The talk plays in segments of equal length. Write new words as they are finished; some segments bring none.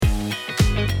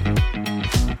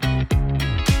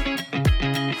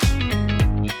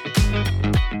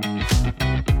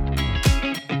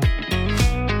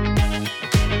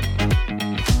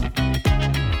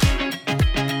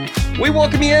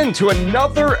Welcome you in to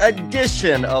another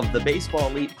edition of the Baseball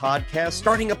Elite Podcast,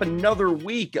 starting up another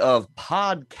week of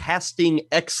podcasting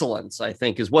excellence, I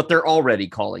think is what they're already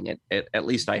calling it. At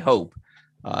least I hope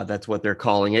that's what they're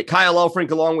calling it. Kyle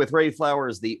Elfrink along with Ray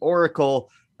Flowers, the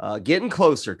Oracle, getting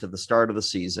closer to the start of the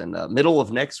season. Middle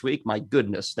of next week, my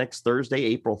goodness, next Thursday,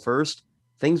 April 1st,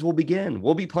 things will begin.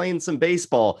 We'll be playing some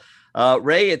baseball.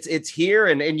 Ray, it's here,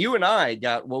 and you and I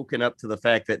got woken up to the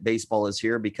fact that baseball is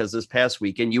here because this past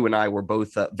weekend, you and I were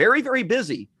both very, very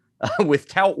busy with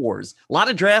Tout Wars. A lot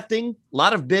of drafting, a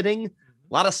lot of bidding, a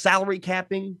lot of salary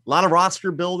capping, a lot of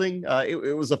roster building.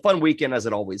 It was a fun weekend, as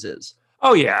it always is.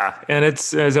 Oh, yeah, and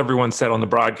it's, as everyone said on the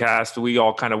broadcast, we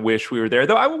all kind of wish we were there.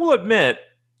 Though I will admit,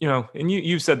 and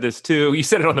you've said this too, you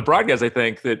said it on the broadcast, I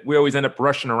think, that we always end up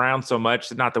rushing around so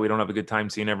much. Not that we don't have a good time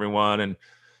seeing everyone and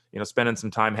spending some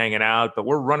time hanging out, but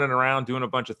we're running around doing a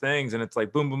bunch of things, and it's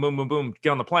like boom, boom, boom, boom, boom,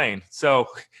 get on the plane. So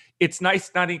it's nice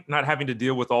not having to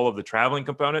deal with all of the traveling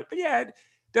component. But yeah,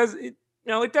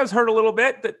 it does hurt a little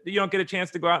bit that you don't get a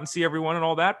chance to go out and see everyone and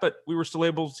all that. But we were still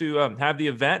able to have the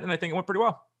event, and I think it went pretty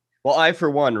well. Well, I,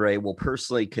 for one, Ray, will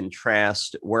personally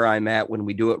contrast where I'm at when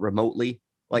we do it remotely,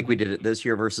 like we did it this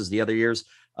year versus the other years.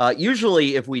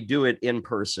 Usually, if we do it in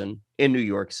person in New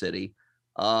York City,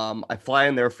 I fly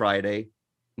in there Friday,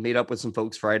 meet up with some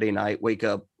folks Friday night, wake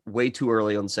up way too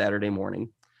early on Saturday morning,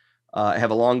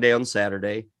 have a long day on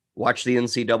Saturday, watch the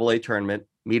NCAA tournament,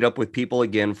 meet up with people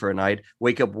again for a night,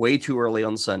 wake up way too early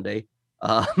on Sunday,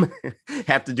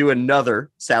 have to do another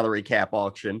salary cap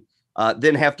auction,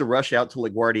 then have to rush out to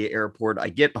LaGuardia Airport. I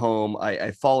get home,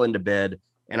 I fall into bed,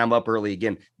 and I'm up early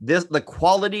again. The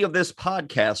quality of this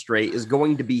podcast, Ray, is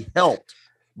going to be helped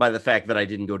by the fact that I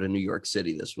didn't go to New York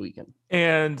City this weekend.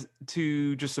 And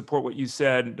to just support what you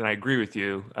said, and I agree with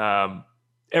you,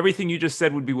 everything you just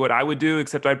said would be what I would do,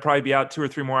 except I'd probably be out 2 or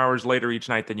 3 more hours later each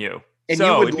night than you. And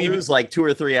so you would lose like 2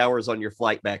 or 3 hours on your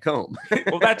flight back home.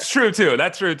 Well, that's true too.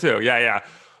 Yeah.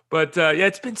 But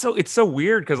it's so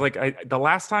weird because the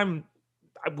last time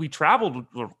we traveled,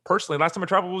 personally, last time I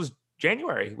traveled was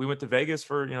January. We went to Vegas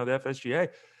for, the FSGA.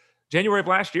 January of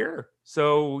last year.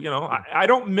 So, I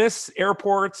don't miss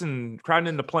airports and crowding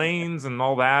into planes and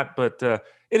all that, but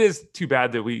it is too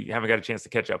bad that we haven't got a chance to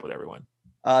catch up with everyone.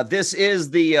 This is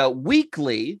the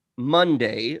weekly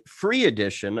Monday free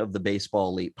edition of the Baseball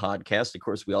Elite Podcast. Of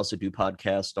course, we also do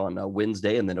podcast on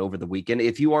Wednesday and then over the weekend.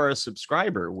 If you are a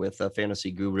subscriber with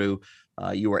Fantasy Guru,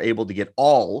 you are able to get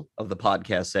all of the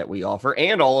podcasts that we offer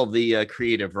and all of the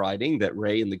creative writing that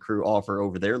Ray and the crew offer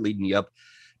over there, leading you up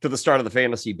to the start of the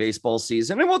fantasy baseball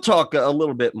season. And we'll talk a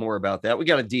little bit more about that. We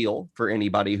got a deal for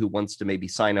anybody who wants to maybe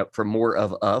sign up for more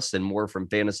of us and more from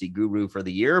Fantasy Guru for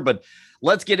the year. But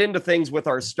let's get into things with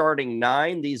our starting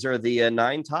 9. These are the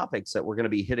 9 topics that we're going to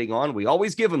be hitting on. We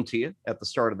always give them to you at the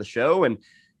start of the show. And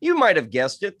you might have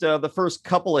guessed it. The first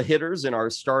couple of hitters in our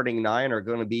starting 9 are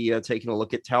going to be taking a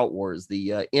look at Tout Wars,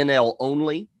 the NL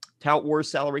only Tout Wars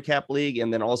salary cap league,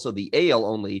 and then also the AL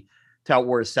only Tout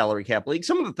Wars salary cap league.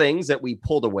 Some of the things that we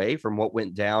pulled away from what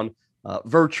went down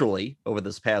virtually over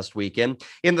this past weekend.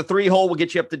 In the 3-hole, we'll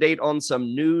get you up to date on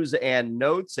some news and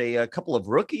notes. A couple of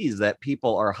rookies that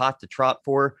people are hot to trot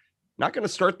for. Not going to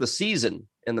start the season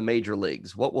in the major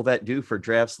leagues. What will that do for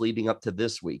drafts leading up to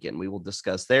this weekend? We will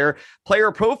discuss there.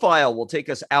 Player profile will take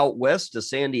us out west to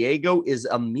San Diego. Is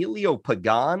Emilio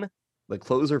Pagan the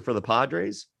closer for the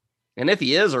Padres? And if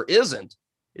he is or isn't,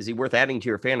 is he worth adding to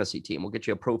your fantasy team? We'll get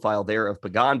you a profile there of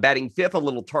Pagan. Batting 5th, a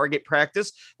little target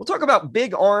practice. We'll talk about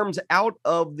big arms out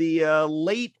of the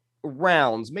late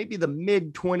rounds, maybe the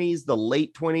mid-20s, the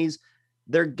late 20s.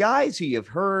 They're guys who you've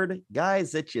heard,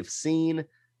 guys that you've seen,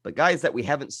 but guys that we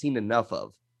haven't seen enough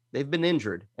of. They've been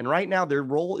injured, and right now their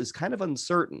role is kind of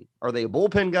uncertain. Are they a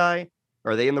bullpen guy?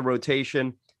 Are they in the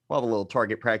rotation? We'll have a little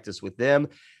target practice with them.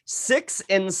 6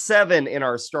 and 7 in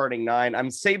our starting 9. I'm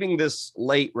saving this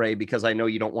late, Ray, because I know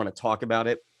you don't want to talk about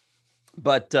it.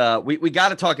 But we got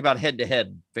to talk about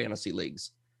head-to-head fantasy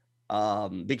leagues.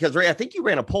 Because, Ray, I think you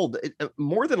ran a poll.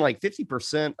 More than like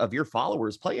 50% of your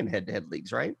followers play in head-to-head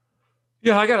leagues, right?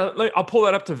 Yeah, I'll pull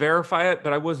that up to verify it,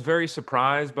 but I was very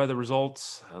surprised by the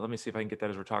results. Let me see if I can get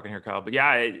that as we're talking here, Kyle. But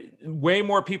yeah, way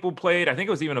more people played. I think it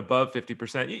was even above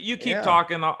 50%. You keep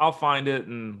talking, I'll find it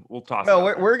and we'll toss it.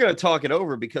 Well, we're going to talk it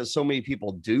over because so many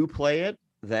people do play it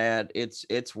that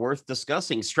it's worth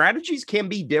discussing. Strategies can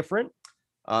be different.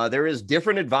 There is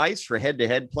different advice for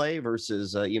head-to-head play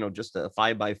versus, just a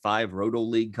 5x5 roto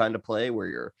league kind of play where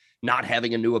you're not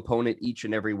having a new opponent each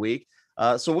and every week.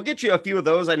 So we'll get you a few of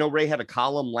those. I know Ray had a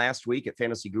column last week at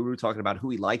Fantasy Guru talking about who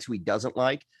he likes, who he doesn't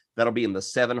like. That'll be in the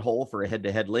 7-hole for a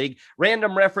head-to-head league.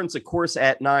 Random reference, of course,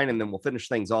 at 9, and then we'll finish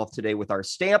things off today with our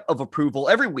stamp of approval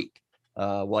every week.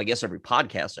 well, I guess every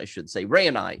podcast, I should say, Ray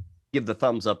and I give the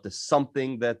thumbs up to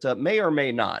something that may or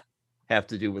may not have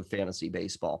to do with fantasy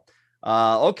baseball.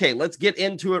 Okay, let's get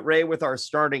into it, Ray, with our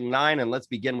starting nine, and let's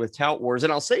begin with Tout Wars.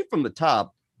 And I'll say from the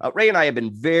top, Ray and I have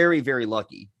been very, very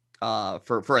lucky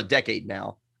for a decade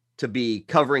now to be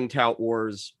covering Tout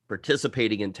Wars,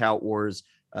 participating in Tout Wars.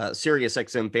 Sirius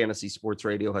XM Fantasy Sports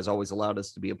Radio has always allowed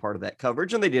us to be a part of that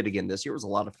coverage, and they did again this year. It was a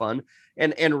lot of fun.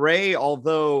 And Ray,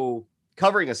 although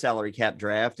covering a salary cap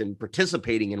draft and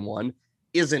participating in one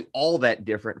isn't all that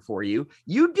different for you,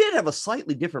 you did have a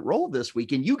slightly different role this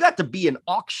week, and you got to be an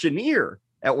auctioneer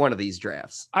at one of these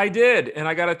drafts. I did. And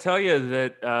I got to tell you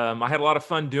that I had a lot of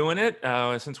fun doing it.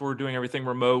 Since we're doing everything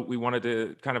remote, we wanted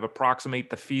to kind of approximate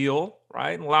the feel,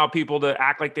 right? And allow people to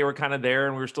act like they were kind of there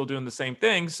and we were still doing the same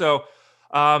thing. So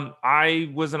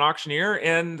I was an auctioneer,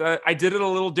 and I did it a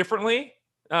little differently.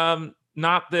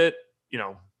 Not that,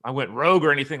 I went rogue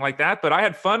or anything like that, but I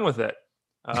had fun with it.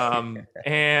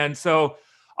 And so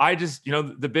I just,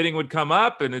 the bidding would come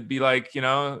up and it'd be like,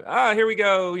 here we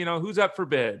go. Who's up for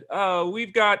bid? Oh,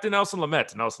 we've got Dinelson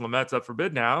Lamet. Dinelson Lamet's up for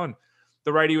bid now. And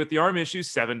the righty with the arm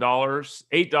issues, $7,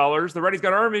 $8. The righty's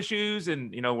got arm issues.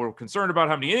 And, we're concerned about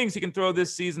how many innings he can throw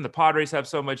this season. The Padres have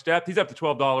so much depth. He's up to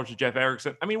 $12 to Jeff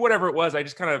Erickson. I mean, whatever it was, I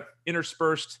just kind of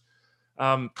interspersed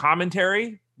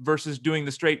commentary versus doing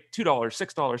the straight $2,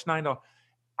 $6, $9.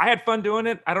 I had fun doing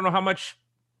it. I don't know how much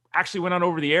actually went on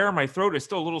over the air. My throat is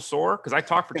still a little sore because I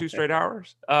talked for 2 straight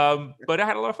hours. But I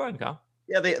had a lot of fun, Kyle.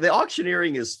 Yeah, the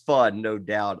auctioneering is fun, no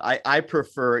doubt. I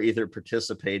prefer either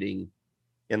participating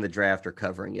in the draft or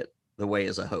covering it the way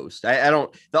as a host. I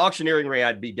don't, the auctioneering, Ray,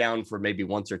 I'd be down for maybe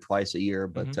once or twice a year,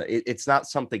 but it's not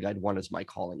something I'd want as my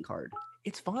calling card.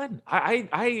 It's fun.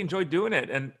 I enjoy doing it.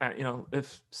 And,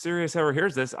 if Sirius ever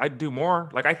hears this, I'd do more.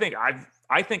 Like, I think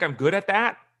I'm good at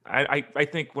that. I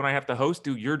think when I have to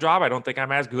do your job, I don't think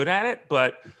I'm as good at it,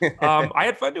 but I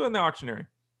had fun doing the auctioneering.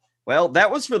 Well, that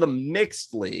was for the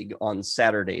mixed league on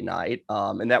Saturday night,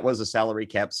 and that was a salary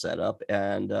cap setup.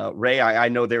 And Ray, I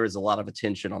know there is a lot of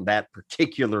attention on that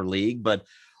particular league, but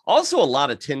also a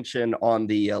lot of attention on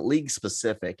the league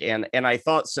specific. And I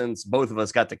thought since both of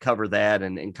us got to cover that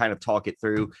and kind of talk it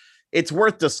through, it's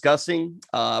worth discussing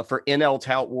for NL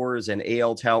Tout Wars and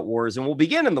AL Tout Wars. And we'll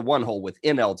begin in the one hole with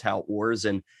NL Tout Wars.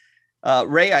 And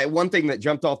Ray, one thing that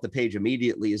jumped off the page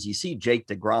immediately is you see Jake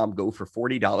DeGrom go for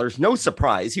 $40. No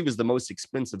surprise. He was the most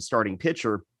expensive starting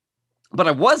pitcher. But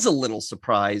I was a little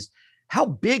surprised how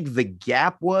big the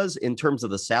gap was in terms of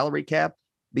the salary cap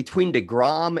between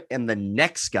DeGrom and the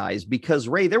next guys, because,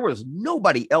 Ray, there was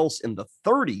nobody else in the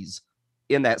 30s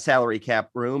in that salary cap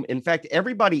room. In fact,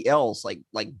 everybody else,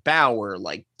 like Bauer,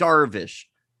 like Darvish,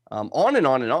 on and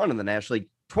on and on in the National League,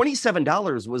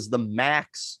 $27 was the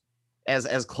max,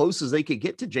 as close as they could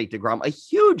get to Jake DeGrom. A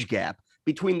huge gap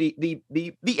between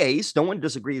the ace. No one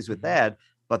disagrees with that.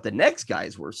 But the next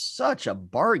guys were such a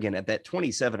bargain at that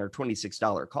 $27 or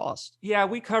 $26 cost. Yeah,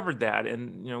 we covered that.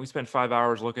 And, we spent 5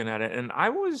 hours looking at it. And I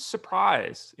was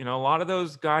surprised. A lot of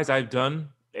those guys I've done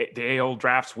the AL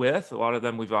drafts with, a lot of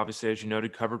them we've obviously, as you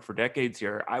noted, covered for decades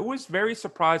here. I was very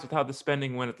surprised with how the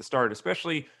spending went at the start,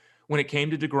 especially when it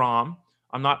came to DeGrom.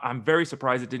 I'm very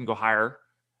surprised it didn't go higher.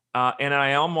 And I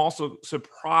am also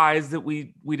surprised that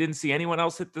we didn't see anyone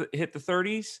else hit the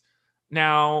 30s.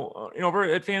 Now, over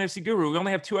at Fantasy Guru, we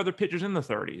only have 2 other pitchers in the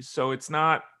 30s. So it's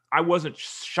not, I wasn't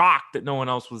shocked that no one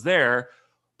else was there,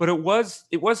 but it was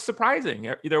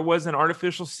surprising. There was an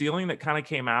artificial ceiling that kind of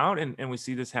came out, and we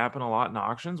see this happen a lot in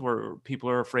auctions where people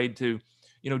are afraid to,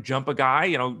 jump a guy.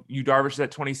 You Darvish is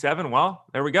at 27. Well,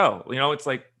 there we go. It's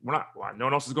like no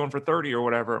one else is going for 30 or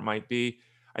whatever it might be.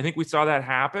 I think we saw that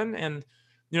happen, and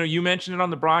you mentioned it on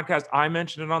the broadcast. I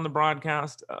mentioned it on the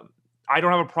broadcast. I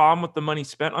don't have a problem with the money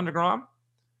spent on DeGrom.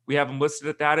 We have him listed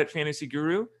at that at Fantasy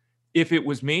Guru. If it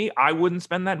was me, I wouldn't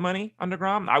spend that money on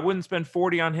DeGrom. I wouldn't spend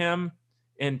 40 on him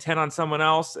and 10 on someone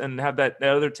else and have that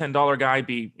other $10 guy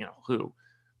be,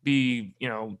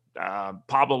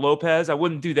 Pablo Lopez. I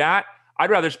wouldn't do that. I'd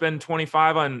rather spend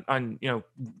 25 on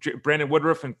Brandon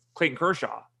Woodruff and Clayton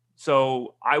Kershaw.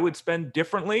 So I would spend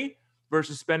differently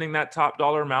versus spending that top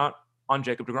dollar amount on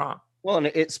Jacob DeGrom. Well, and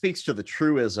it speaks to the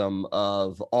truism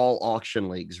of all auction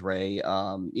leagues, Ray.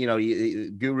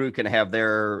 Guru can have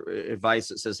their advice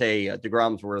that says, hey,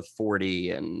 DeGrom's worth 40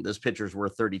 and this pitcher's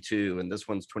worth 32 and this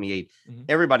one's 28. Mm-hmm.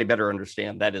 Everybody better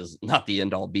understand that is not the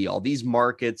end all be all. These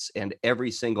markets and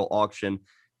every single auction,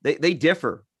 they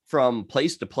differ from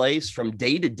place to place, from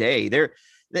day to day.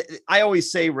 I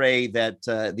always say, Ray, that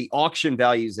the auction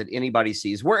values that anybody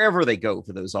sees, wherever they go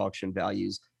for those auction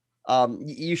values,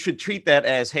 you should treat that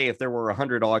as, hey, if there were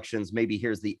 100 auctions, maybe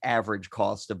here's the average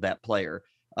cost of that player.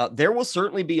 There will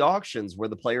certainly be auctions where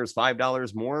the player's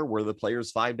 $5 more, where the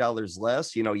player's $5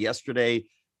 less. Yesterday,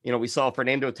 we saw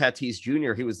Fernando Tatis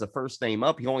Jr. He was the first name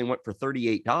up. He only went for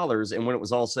 $38. And when it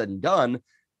was all said and done,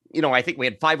 I think we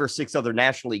had 5 or 6 other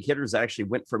National League hitters that actually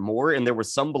went for more. And there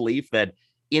was some belief that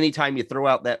anytime you throw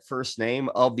out that first name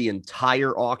of the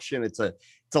entire auction, it's a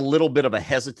little bit of a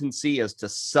hesitancy as to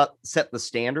set the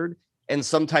standard. And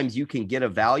sometimes you can get a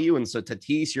value. And so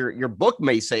Tatis, your book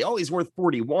may say, oh, he's worth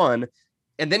 41.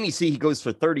 And then you see he goes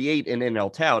for 38 in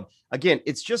NL Tout. Again,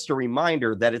 it's just a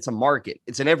reminder that it's a market.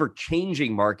 It's an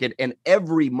ever-changing market, and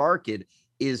every market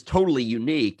is totally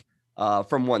unique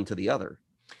from one to the other.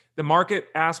 The market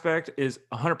aspect is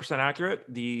 100% accurate.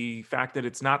 The fact that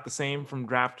it's not the same from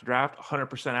draft to draft,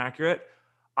 100% accurate.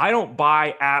 I don't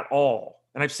buy at all.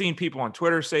 And I've seen people on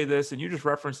Twitter say this, and you just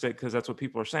referenced it because that's what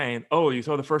people are saying. Oh, you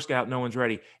throw the first guy out, no one's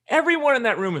ready. Everyone in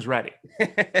that room is ready.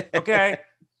 Okay.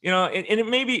 And it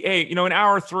may be, in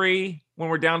hour 3, when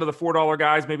we're down to the $4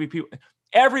 guys,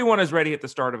 everyone is ready at the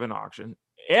start of an auction.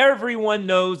 Everyone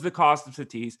knows the cost of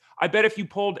Tatis. I bet if you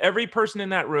polled every person in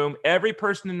that room had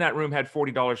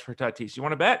 $40 for Tatis. You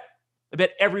want to bet? I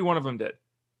bet every one of them did.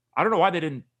 I don't know why they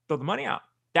didn't throw the money out.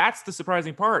 That's the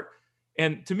surprising part.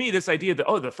 And to me, this idea that,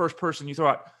 the first person you throw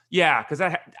out, because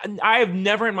I have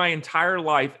never in my entire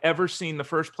life ever seen the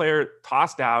first player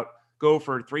tossed out go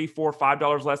for $3, $4,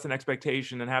 $5 less than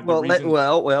expectation and have the reason.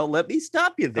 Let me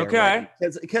stop you there. Okay.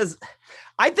 Because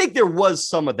I think there was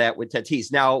some of that with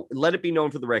Tatis. Now, let it be known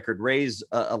for the record, Ray's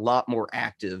a lot more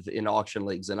active in auction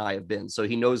leagues than I have been, so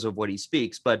he knows of what he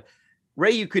speaks. But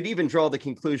Ray, you could even draw the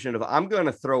conclusion of, I'm going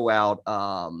to throw out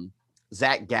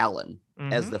Zach Gallen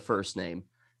as the first name.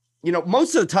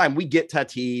 Most of the time we get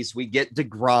Tatis, we get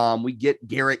DeGrom, we get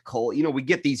Garrett Cole, we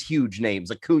get these huge names,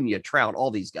 Acuna, Trout,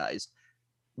 all these guys.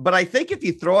 But I think if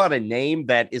you throw out a name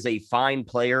that is a fine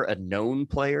player, a known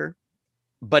player,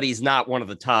 but he's not one of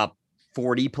the top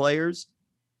 40 players,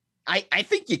 I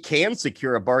think you can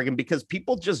secure a bargain because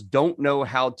people just don't know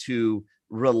how to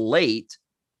relate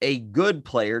a good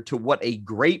player to what a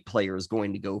great player is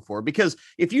going to go for. Because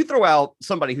if you throw out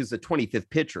somebody who's the 25th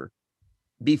pitcher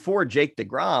before Jake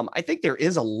DeGrom, I think there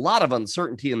is a lot of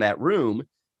uncertainty in that room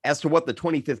as to what the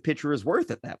 25th pitcher is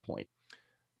worth at that point.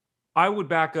 I would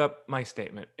back up my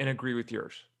statement and agree with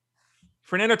yours.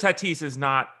 Fernando Tatis is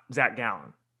not Zach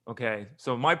Gallen. Okay.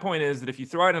 So my point is that if you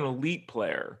throw out an elite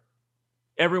player,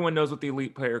 everyone knows what the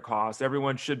elite player costs.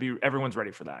 Everyone's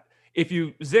ready for that. If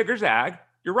you zig or zag,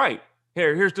 you're right.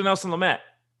 Here's Dinelson Lamet.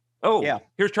 Oh, yeah.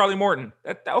 Here's Charlie Morton.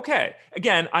 Okay.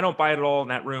 Again, I don't buy it at all in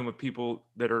that room of people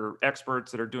that are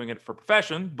experts that are doing it for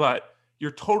profession, but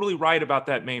you're totally right about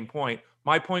that main point.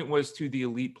 My point was to the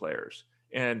elite players.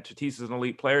 And Tatis is an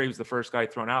elite player. He was the first guy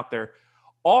thrown out there.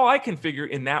 All I can figure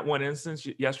in that one instance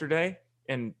yesterday,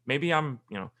 and maybe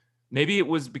maybe it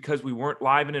was because we weren't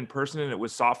live and in person and it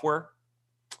was software,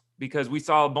 because we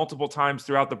saw multiple times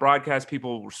throughout the broadcast,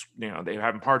 people, they were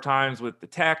having hard times with the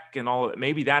tech and all of it.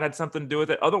 Maybe that had something to do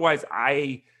with it. Otherwise,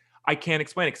 I can't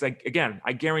explain it because,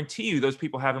 I guarantee you those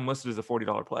people have him listed as a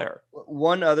 $40 player.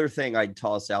 One other thing I'd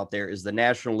toss out there is the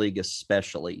National League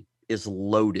especially is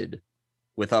loaded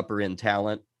with upper end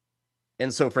talent.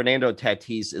 And so Fernando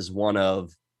Tatis is one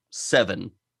of 7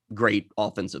 great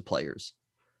offensive players.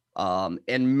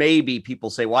 And maybe people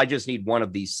say, well, I just need one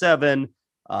of these 7.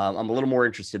 I'm a little more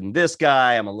interested in this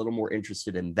guy. I'm a little more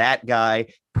interested in that guy.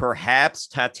 Perhaps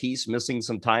Tatis missing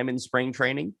some time in spring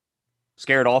training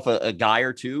scared off a guy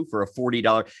or two for a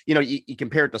 $40. You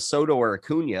compare it to Soto or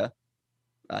Acuna,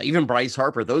 even Bryce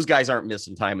Harper. Those guys aren't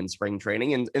missing time in spring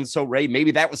training. And so, Ray,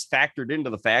 maybe that was factored into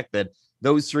the fact that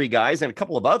those 3 guys and a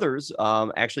couple of others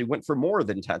actually went for more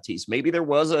than Tatis. Maybe there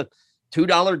was a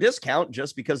 $2 discount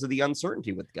just because of the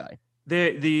uncertainty with the guy.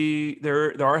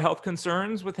 There are health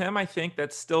concerns with him. I think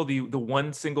that's still the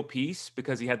one single piece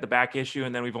because he had the back issue,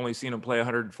 and then we've only seen him play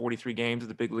 143 games at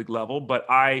the big league level. But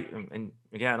I'm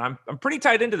pretty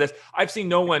tied into this. I've seen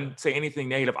no one say anything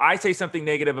negative. I say something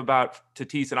negative about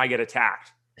Tatis and I get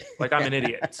attacked. Like I'm an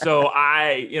idiot. So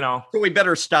So we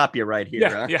better stop you right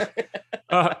here.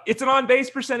 Yeah. It's an on-base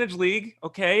percentage league.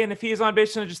 Okay. And if his on-base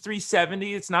percentage is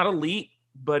 370, it's not elite,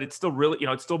 but it's still really,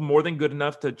 it's still more than good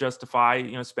enough to justify,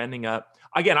 spending up.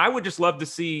 Again, I would just love to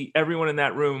see everyone in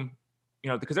that room,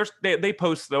 because they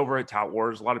post over at Tout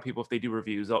Wars. A lot of people, if they do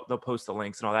reviews, they'll post the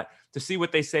links and all that to see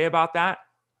what they say about that.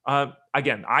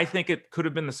 Again, I think it could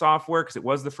have been the software because it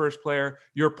was the first player.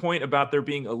 Your point about there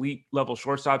being elite level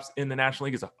shortstops in the National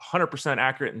League is 100%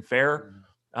 accurate and fair.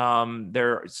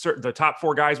 The top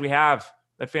 4 guys we have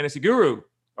at Fantasy Guru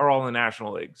are all in the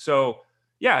National League. So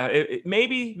yeah,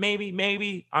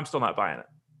 maybe I'm still not buying it.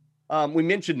 We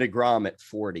mentioned DeGrom at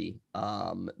 40.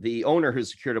 The owner who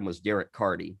secured him was Derek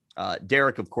Carty.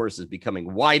 Derek, of course, is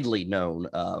becoming widely known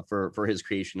for his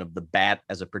creation of the bat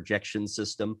as a projection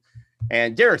system.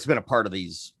 And Derek's been a part of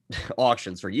these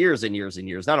auctions for years and years and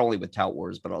years, not only with Tout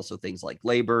Wars, but also things like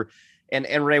labor.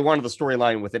 And Ray, one of the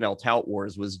storyline within NL Tout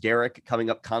Wars was Derek coming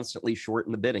up constantly short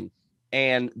in the bidding.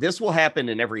 And this will happen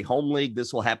in every home league.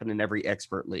 This will happen in every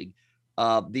expert league.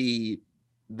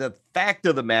 The fact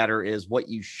of the matter is what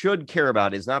you should care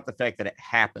about is not the fact that it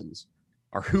happens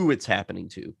or who it's happening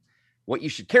to. What you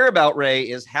should care about, Ray,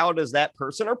 is how does that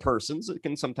person or persons, it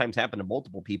can sometimes happen to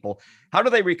multiple people, how do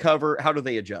they recover? How do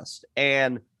they adjust?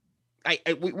 And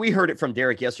we heard it from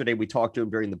Derek yesterday. We talked to him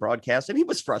during the broadcast, and he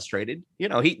was frustrated. You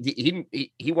know,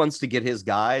 he wants to get his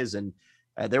guys, and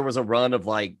there was a run of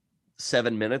like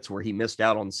 7 minutes where he missed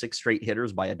out on 6 straight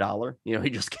hitters by $1. You know, he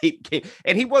just came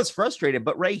and he was frustrated.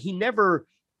 But Ray, he never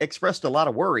expressed a lot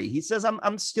of worry. He says,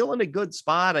 I'm still in a good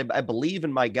spot. I believe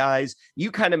in my guys.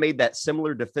 You kind of made that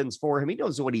similar defense for him. He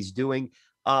knows what he's doing.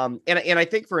 And I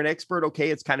think for an expert, okay,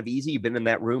 it's kind of easy. You've been in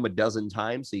that room a dozen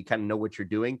times, so you kind of know what you're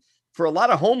doing. For a lot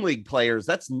of home league players,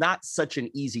 that's not such an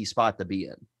easy spot to be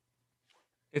in.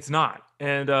 It's not.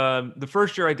 And the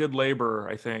first year I did labor,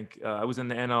 I think I was in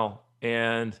the NL,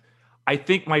 and I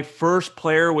think my first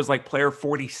player was like player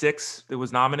 46 that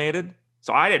was nominated.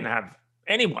 So I didn't have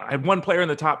anyone. I had one player in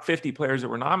the top 50 players that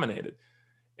were nominated.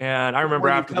 And I remember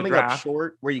after the draft, up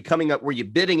short, were you coming up, were you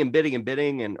bidding and bidding and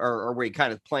bidding, and or were you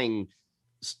kind of playing,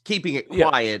 keeping it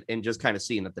quiet and just kind of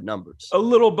seeing at the numbers? A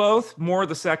little both, more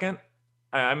the second.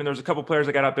 I mean, there's a couple players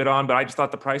I got outbid on, but I just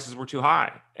thought the prices were too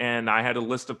high. And I had a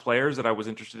list of players that I was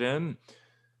interested in.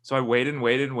 So I waited and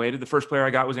waited and waited. The first player I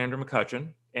got was Andrew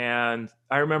McCutchen. And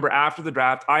I remember after the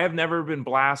draft, I have never been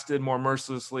blasted more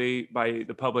mercilessly by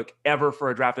the public ever for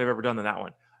a draft I've ever done than that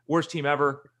one. Worst team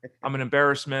ever. I'm an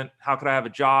embarrassment. How could I have a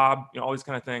job? You know, all these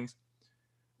kind of things.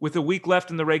 With a week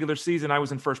left in the regular season, I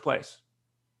was in first place.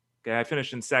 Okay, I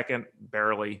finished in second,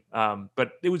 barely.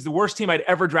 But it was the worst team I'd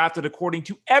ever drafted according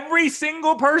to every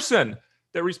single person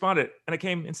that responded. And I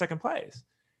came in second place.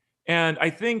 And I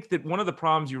think that one of the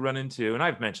problems you run into, and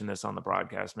I've mentioned this on the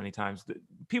broadcast many times, that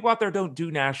people out there don't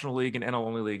do National League and NL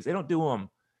only leagues. They don't do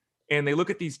them. And they look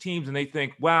at these teams and they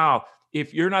think, wow,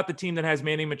 if you're not the team that has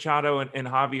Manny Machado and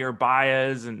Javier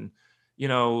Baez and, you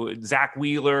know, Zach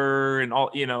Wheeler and all,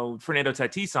 you know, Fernando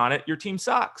Tatis on it, your team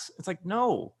sucks. It's like,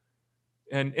 no.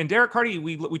 And Derek Carty,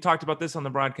 we talked about this on the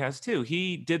broadcast too.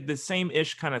 He did the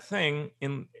same-ish kind of thing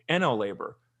in NL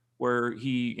labor, where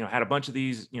he, you know, had a bunch of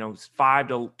these, you know, $5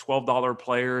 to $12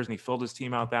 players, and he filled his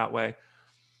team out that way.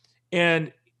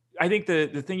 And I think the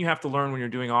thing you have to learn when you're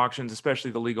doing auctions,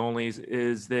 especially the league onlys,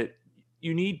 is that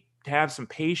you need to have some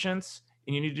patience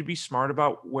and you need to be smart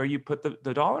about where you put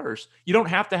the dollars. You don't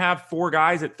have to have 4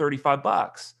 guys at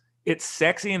 $35. It's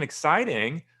sexy and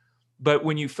exciting. But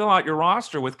when you fill out your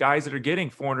roster with guys that are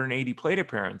getting 480 plate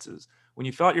appearances, when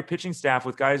you fill out your pitching staff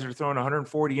with guys that are throwing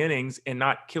 140 innings and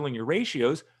not killing your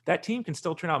ratios, that team can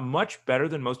still turn out much better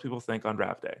than most people think on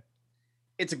draft day.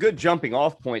 It's a good jumping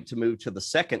off point to move to the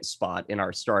second spot in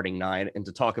our starting 9 and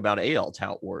to talk about AL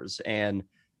Tout Wars. And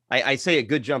I say a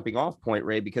good jumping off point,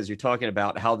 Ray, because you're talking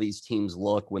about how these teams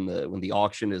look when the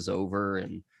auction is over,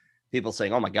 and people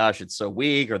saying, oh my gosh, it's so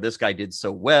weak, or this guy did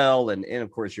so well. And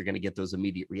of course, you're going to get those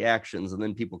immediate reactions. And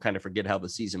then people kind of forget how the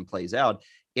season plays out.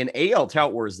 In AL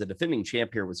Tout Wars, the defending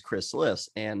champ here was Chris Liss.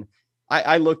 And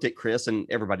I looked at Chris, and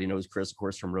everybody knows Chris, of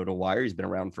course, from RotoWire. He's been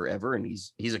around forever. And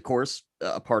he's of course,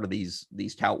 a part of these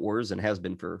Tout Wars and has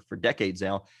been for decades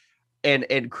now.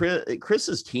 And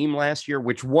Chris's team last year,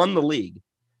 which won the league,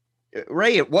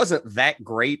 Ray, it wasn't that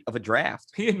great of a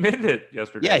draft. He admitted it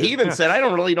yesterday. Yeah, he even said, I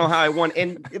don't really know how I won.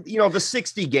 And, you know, the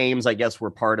 60 games, I guess, were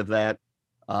part of that.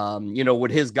 You know,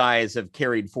 would his guys have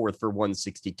carried forth for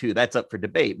 162? That's up for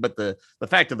debate. But the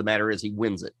fact of the matter is he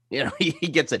wins it. You know, he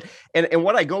gets it. And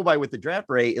what I go by with the draft,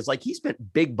 Ray, is like he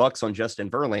spent big bucks on Justin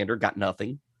Verlander, got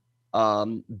nothing.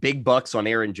 Big bucks on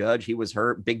Aaron Judge. He was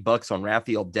hurt. Big bucks on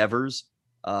Rafael Devers.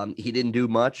 He didn't do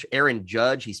much. Aaron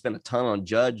Judge, he spent a ton on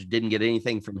Judge, didn't get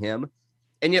anything from him,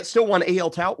 and yet still won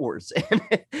AL Tout Wars. And,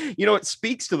 you know, it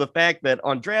speaks to the fact that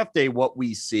on draft day, what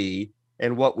we see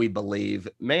and what we believe,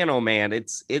 man, oh man, it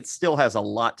still has a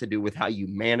lot to do with how you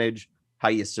manage, how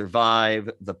you survive,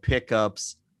 the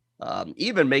pickups,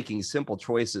 even making simple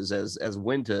choices as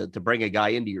when to bring a guy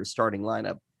into your starting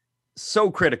lineup.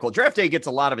 So critical. Draft day gets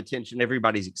a lot of attention.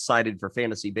 Everybody's excited for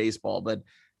fantasy baseball, but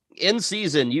in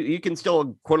season, you can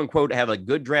still, quote unquote, have a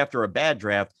good draft or a bad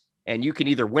draft, and you can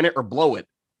either win it or blow it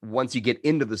once you get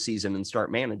into the season and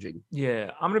start managing.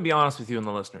 Yeah, I'm going to be honest with you and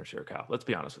the listeners here, Kyle. Let's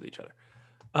be honest with each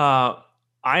other.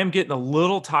 I am getting a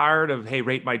little tired of, hey,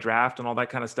 rate my draft and all that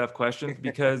kind of stuff questions,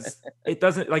 because it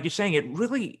doesn't, like you're saying, it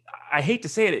really, I hate to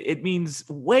say it, it means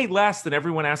way less than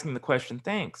everyone asking the question.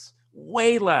 Thanks.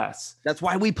 Way less. That's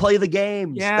why we play the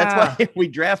games. Yeah. That's why we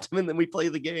draft them and then we play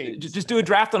the games. Just do a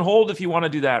draft and hold if you want to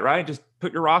do that, right? Just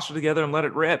put your roster together and let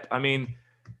it rip. I mean,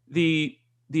 the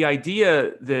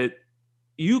idea that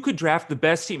you could draft the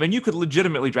best team, and you could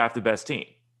legitimately draft the best team,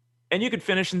 and you could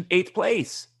finish in 8th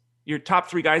place. Your top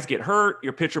 3 guys get hurt.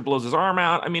 Your pitcher blows his arm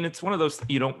out. I mean, it's one of those,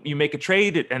 you make a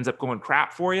trade, it ends up going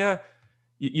crap for you.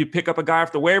 You pick up a guy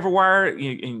off the waiver wire.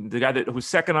 And the guy that was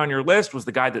second on your list was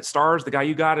the guy that stars. The guy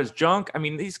you got is junk. I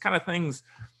mean, these kind of things,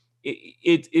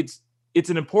 it's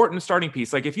an important starting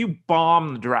piece. Like if you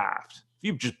bomb the draft, if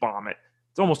you just bomb it,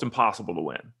 it's almost impossible to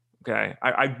win. Okay.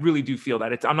 I really do feel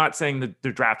that. I'm not saying that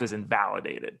the draft is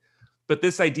invalidated, but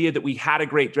this idea that we had a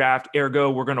great draft, ergo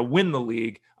we're going to win the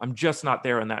league, I'm just not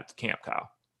there in that camp,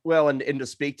 Kyle. Well, and to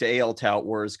speak to AL Tout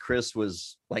Wars, Chris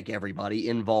was, like everybody,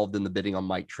 involved in the bidding on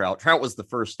Mike Trout. Trout was the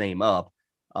first name up.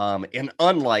 And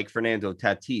unlike Fernando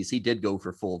Tatis, he did go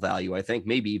for full value. I think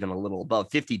maybe even a little above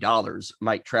 $50.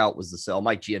 Mike Trout was the sell.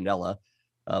 Mike Gianella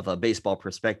of Baseball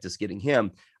Prospectus getting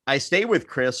him. I stay with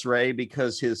Chris, Ray,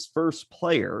 because his first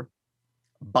player,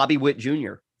 Bobby Witt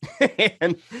Jr.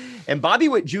 and Bobby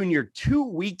Witt Jr. 2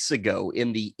 weeks ago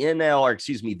in the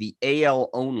the AL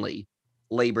only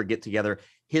labor get together,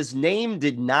 his name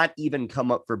did not even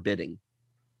come up for bidding.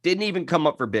 Didn't even come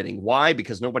up for bidding. Why?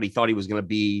 Because nobody thought he was going to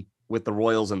be with the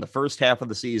Royals in the first half of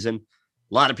the season.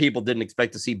 A lot of people didn't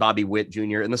expect to see Bobby Witt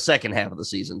Jr. in the second half of the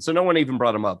season. So no one even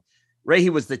brought him up. Ray, he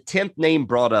was the 10th name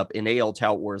brought up in AL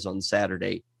Tout Wars on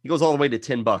Saturday. He goes all the way to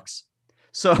 $10.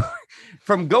 So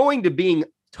from going to being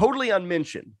totally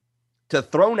unmentioned to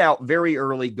thrown out very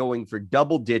early, going for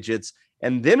double digits.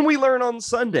 And then we learn on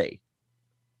Sunday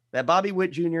that Bobby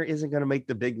Witt Jr. isn't going to make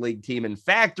the big league team. In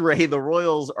fact, Ray, the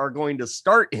Royals are going to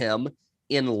start him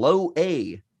in low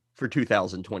A for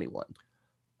 2021.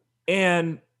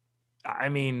 And I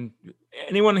mean,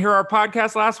 anyone hear our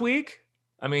podcast last week?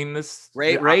 I mean,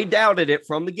 Ray doubted it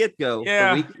from the get-go.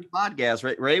 Yeah. The weekly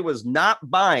podcast. Ray was not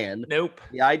buying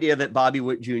the idea that Bobby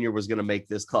Witt Jr. was going to make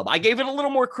this club. I gave it a little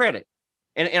more credit.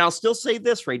 And I'll still say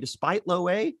this, Ray, despite low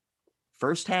A,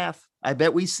 first half, I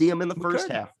bet we see him in the first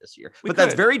half this year. But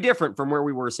that's very different from where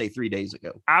we were, say, 3 days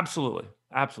ago. Absolutely.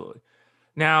 Absolutely.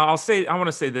 Now, I want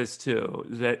to say this too,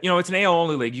 that, it's an AL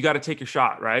only league. You got to take your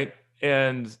shot, right?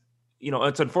 And,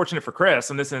 it's unfortunate for Chris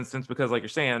in this instance, because like you're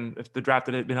saying, if the draft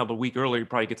had been held a week earlier, he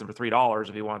probably gets him for $3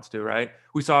 if he wants to, right?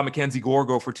 We saw Mackenzie Gore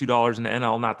go for $2 in the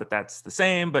NL. Not that that's the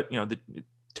same, but, the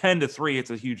 10 to 3, it's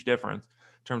a huge difference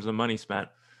in terms of the money spent.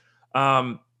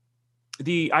 I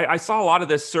saw a lot of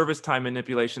this service time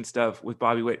manipulation stuff with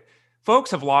Bobby Witt. Folks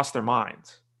have lost their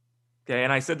minds. Okay.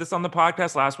 And I said this on the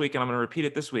podcast last week, and I'm going to repeat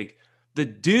it this week. The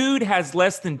dude has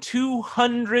less than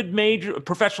 200 major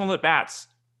professional at-bats,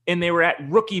 and they were at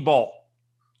rookie ball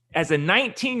as a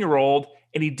 19-year-old,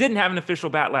 and he didn't have an official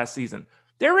bat last season.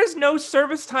 There is no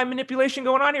service time manipulation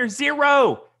going on here.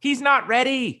 Zero. He's not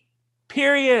ready.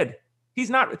 Period. He's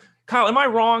not. Kyle, am I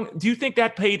wrong? Do you think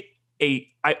that paid a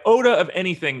iota of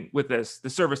anything with the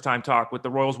service time talk, with the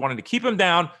Royals wanting to keep him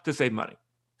down to save money?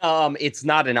 It's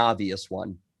not an obvious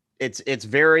one. It's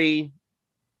very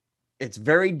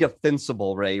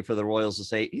defensible, Ray, for the Royals to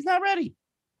say he's not ready.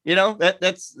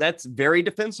 That's very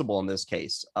defensible in this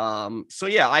case. So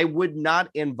yeah, I would not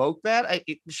invoke that.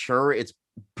 Sure, it's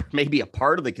maybe a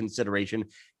part of the consideration.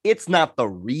 It's not the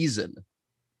reason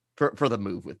for the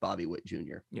move with Bobby Witt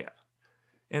Jr. Yeah.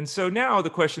 And so now the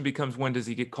question becomes, when does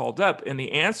he get called up? And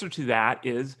the answer to that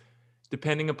is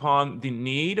depending upon the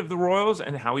need of the Royals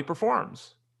and how he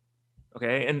performs.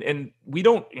 Okay. And we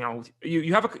don't,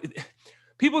 you have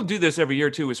people do this every year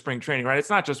too with spring training, right? It's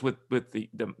not just with the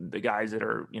guys that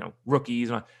are, rookies.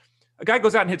 A guy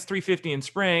goes out and hits 350 in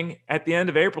spring. At the end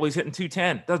of April, he's hitting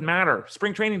 210. Doesn't matter.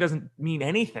 Spring training doesn't mean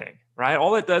anything, right?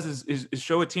 All it does is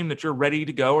show a team that you're ready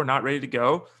to go or not ready to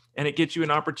go. And it gets you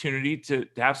an opportunity to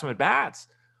have some at-bats.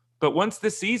 But once the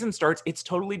season starts, it's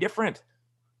totally different.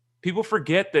 People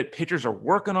forget that pitchers are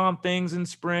working on things in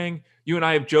spring. You and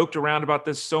I have joked around about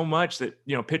this so much that,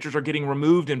 pitchers are getting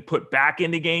removed and put back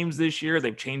into games this year.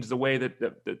 They've changed the way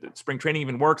that spring training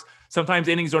even works. Sometimes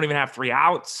innings don't even have 3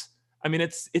 outs. I mean,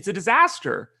 it's a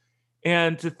disaster.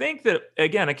 And to think that,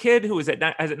 again, a kid who is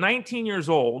at 19 years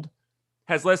old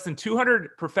has less than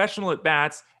 200 professional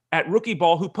at-bats at rookie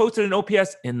ball, who posted an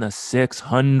OPS in the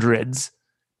 600s,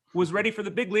 was ready for the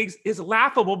big leagues, is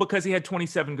laughable because he had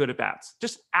 27 good at-bats.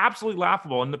 Just absolutely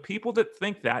laughable. And the people that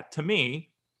think that, to me,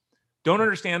 don't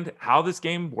understand how this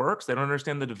game works. They don't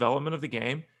understand the development of the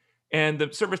game. And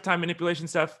the service time manipulation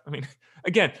stuff, I mean,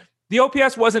 again, the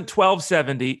OPS wasn't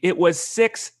 1270. It was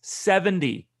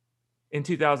 670 in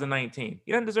 2019.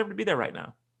 He doesn't deserve to be there right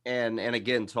now. And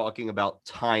again, talking about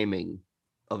timing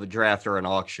of a draft or an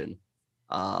auction.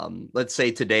 Let's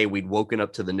say today we'd woken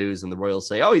up to the news and the Royals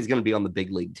say, oh, he's going to be on the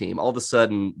big league team. All of a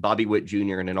sudden, Bobby Witt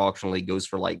Jr. in an auction league goes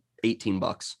for like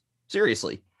 $18.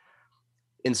 Seriously.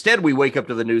 Instead, we wake up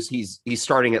to the news he's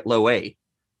starting at low A.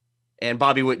 And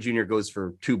Bobby Witt Jr. goes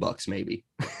for $2, maybe.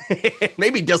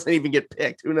 Maybe doesn't even get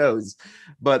picked. Who knows?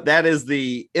 But that is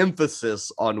the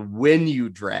emphasis on when you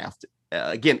draft.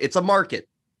 Again, it's a market.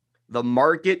 The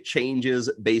market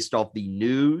changes based off the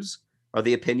news or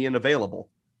the opinion available.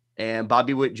 And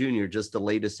Bobby Witt Jr., just the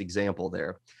latest example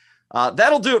there.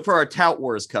 That'll do it for our Tout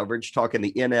Wars coverage, talking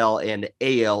the NL and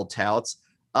AL touts.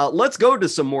 Let's go to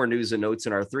some more news and notes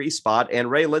in our 3 spot.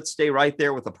 And Ray, let's stay right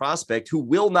there with a prospect who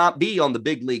will not be on the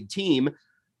big league team.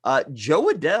 Jo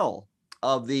Adell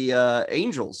of the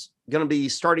Angels, going to be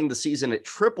starting the season at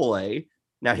AAA.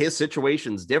 Now, his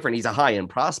situation's different. He's a high-end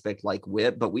prospect like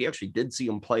Witt, but we actually did see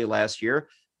him play last year.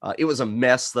 It was a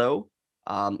mess, though.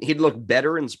 He'd look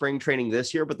better in spring training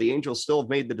this year, but the Angels still have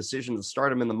made the decision to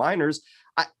start him in the minors.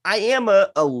 I am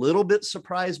a little bit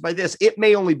surprised by this. It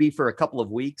may only be for a couple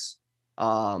of weeks.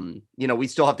 We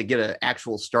still have to get an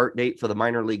actual start date for the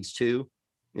minor leagues too.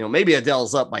 Maybe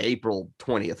Adell's up by April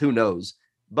 20th. Who knows?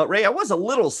 But Ray, I was a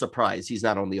little surprised he's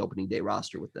not on the opening day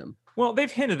roster with them. Well,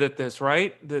 they've hinted at this,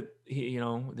 right? That he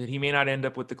may not end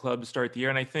up with the club to start the year.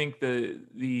 And I think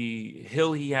the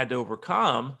hill he had to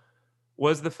overcome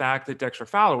was the fact that Dexter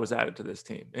Fowler was added to this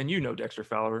team. And Dexter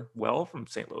Fowler well from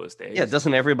St. Louis days. Yeah,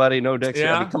 doesn't everybody know Dexter?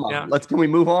 Yeah, I mean, come on, can we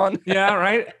move on? Yeah,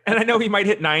 right. And I know he might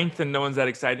hit 9th and no one's that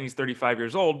excited. He's 35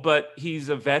 years old, but he's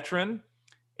a veteran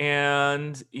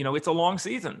and, it's a long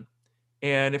season.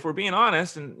 And if we're being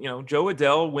honest, and, Jo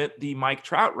Adell went the Mike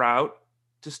Trout route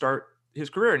to start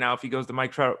his career. Now, if he goes the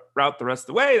Mike Trout route the rest of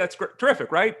the way, that's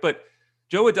terrific, right? But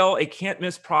Jo Adell, a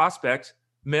can't-miss prospect,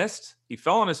 missed. He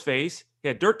fell on his face. He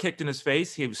had dirt kicked in his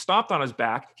face. He was stomped on his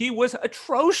back. He was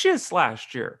atrocious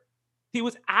last year. He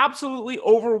was absolutely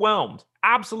overwhelmed.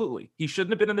 Absolutely. He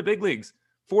shouldn't have been in the big leagues.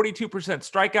 42%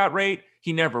 strikeout rate.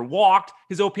 He never walked.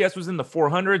 His OPS was in the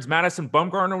 400s. Madison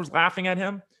Bumgarner was laughing at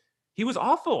him. He was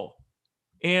awful.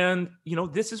 And,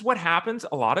 this is what happens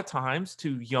a lot of times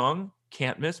to young,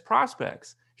 can't-miss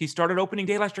prospects. He started opening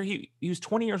day last year. He was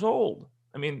 20 years old.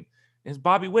 I mean, as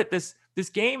Bobby Witt, this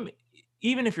game,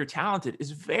 even if you're talented,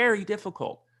 is very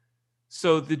difficult.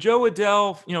 So the Jo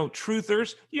Adell,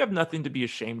 truthers, you have nothing to be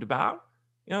ashamed about.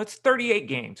 It's 38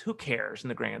 games. Who cares in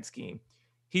the grand scheme?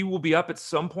 He will be up at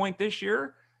some point this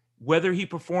year. Whether he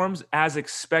performs as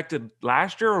expected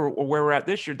last year or where we're at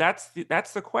this year, that's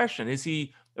the question. Is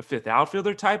he a 5th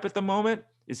outfielder type at the moment?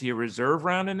 Is he a reserve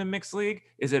round in a mixed league?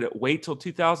 Is it wait till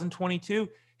 2022?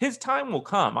 His time will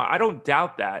come. I don't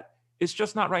doubt that. It's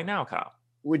just not right now, Kyle.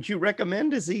 Would you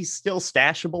recommend, is he still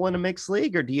stashable in a mixed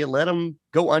league, or do you let him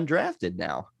go undrafted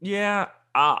now? Yeah,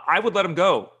 I would let him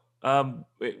go.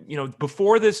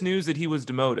 Before this news that he was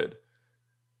demoted,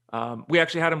 we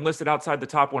actually had him listed outside the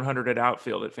top 100 at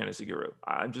outfield at Fantasy Guru.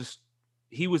 I'm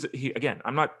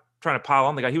not trying to pile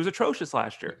on the guy. He was atrocious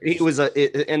last year. He was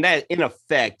and that in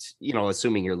effect,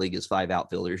 assuming your league is 5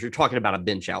 outfielders, you're talking about a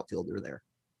bench outfielder there.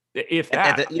 If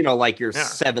that, like your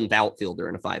 7th outfielder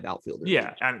and a 5 outfielder.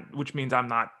 Yeah, and which means I'm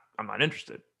not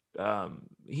interested. The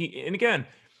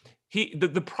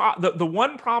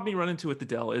one problem you run into with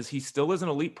Adell is he still is an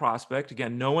elite prospect.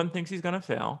 Again, no one thinks he's going to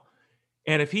fail.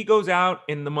 And if he goes out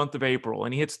in the month of April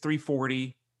and he hits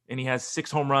 340 and he has 6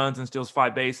 home runs and steals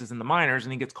 5 bases in the minors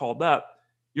and he gets called up,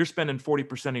 you're spending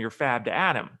 40% of your fab to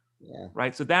add him. Yeah.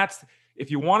 Right. So that's, if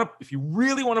you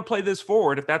really want to play this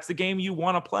forward, if that's the game you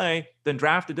want to play, then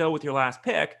draft Adell with your last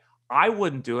pick. I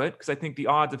wouldn't do it because I think the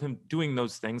odds of him doing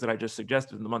those things that I just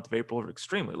suggested in the month of April are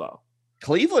extremely low.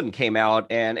 Cleveland came out,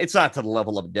 and it's not to the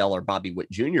level of Adell or Bobby Witt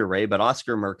Jr., Ray, but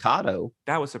Oscar Mercado.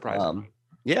 That was surprising.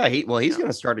 Yeah, he's going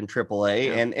to start in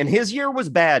AAA, and his year was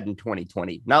bad in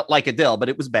 2020. Not like Adell, but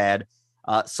it was bad.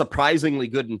 Surprisingly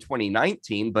good in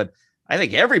 2019, but I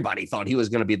think everybody thought he was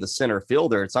going to be the center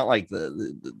fielder. It's not like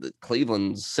the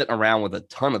Cleveland's sitting around with a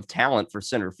ton of talent for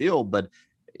center field, but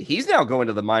he's now going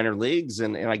to the minor leagues,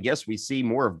 and I guess we see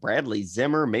more of Bradley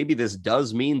Zimmer. Maybe this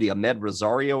does mean the Ahmed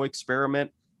Rosario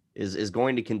experiment is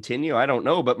going to continue. I don't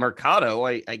know, but Mercado,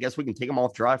 I guess we can take him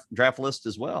off draft list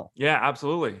as well. Yeah,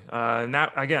 absolutely.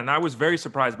 I was very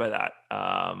surprised by that.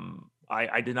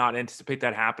 I did not anticipate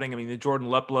that happening. I mean, the Jordan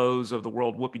Leplos of the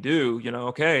world, whoopee-doo,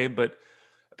 okay, but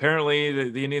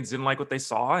apparently the Indians didn't like what they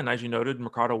saw. And as you noted,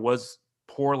 Mercado was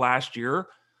poor last year.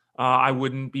 I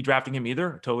wouldn't be drafting him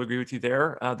either. Totally agree with you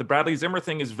there. The Bradley Zimmer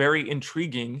thing is very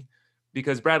intriguing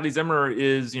because Bradley Zimmer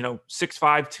is,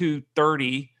 6'5",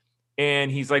 230,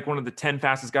 and he's like one of the 10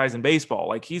 fastest guys in baseball.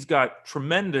 Like, he's got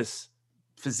tremendous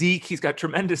physique, he's got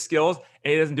tremendous skills,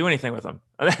 and he doesn't do anything with them.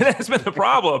 That's been the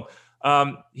problem.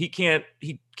 He can't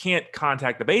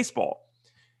contact the baseball.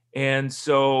 And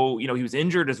so, he was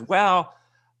injured as well.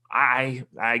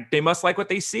 They must like what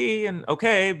they see, and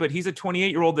okay, but he's a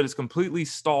 28-year-old that is completely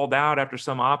stalled out after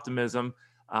some optimism.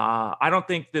 I don't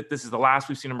think that this is the last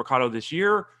we've seen of Mercado this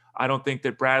year. I don't think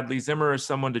that Bradley Zimmer is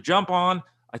someone to jump on.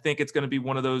 I think it's going to be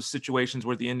one of those situations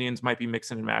where the Indians might be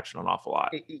mixing and matching an awful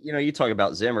lot. You talk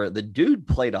about Zimmer. The dude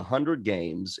played 100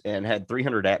 games and had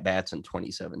 300 at-bats in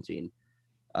 2017.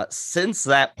 Since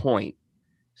that point,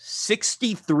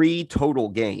 63 total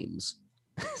games.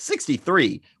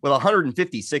 63 with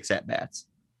 156 at-bats.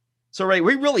 So, right,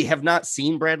 we really have not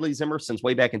seen Bradley Zimmer since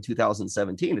way back in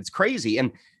 2017. It's crazy.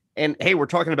 And hey, we're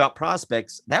talking about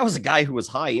prospects. That was a guy who was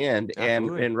high end,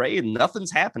 and Ray,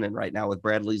 nothing's happening right now with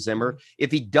Bradley Zimmer. If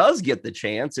he does get the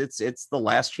chance, it's the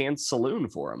last chance saloon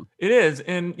for him. It is.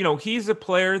 And he's a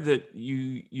player that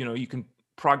you can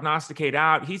prognosticate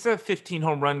out. He's a 15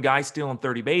 home run guy stealing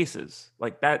 30 bases.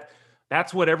 Like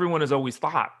that's what everyone has always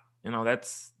thought. And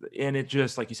it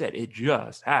just, like you said, it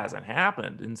just hasn't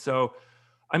happened. And so,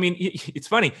 I mean, it's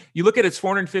funny. You look at his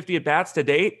 450 at bats to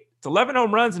date, it's 11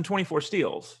 home runs and 24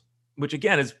 steals, which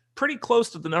again is pretty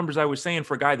close to the numbers I was saying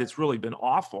for a guy that's really been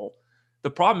awful. The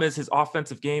problem is his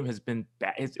offensive game has been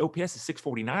bad. His OPS is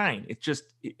 649.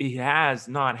 It has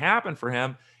not happened for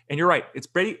him. And you're right. It's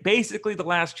basically the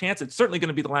last chance. It's certainly going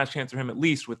to be the last chance for him, at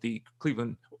least with the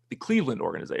Cleveland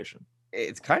organization.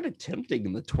 It's kind of tempting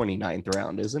in the 29th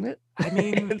round, isn't it? I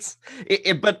mean,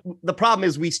 but the problem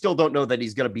is we still don't know that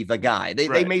he's going to be the guy.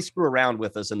 They may screw around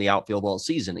with us in the outfield all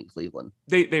season in Cleveland.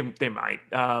 They might.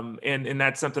 And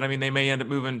that's something. I mean, they may end up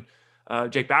moving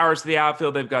Jake Bauers to the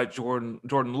outfield. They've got Jordan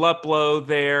Luplow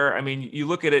there. I mean, you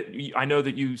look at it. I know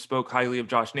that you spoke highly of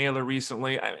Josh Naylor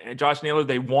recently. Josh Naylor,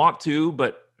 they want to,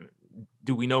 but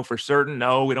do we know for certain?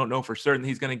 No, we don't know for certain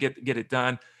he's going to get it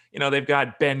done. They've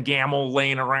got Ben Gamel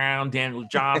laying around, Daniel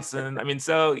Johnson. I mean,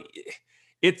 so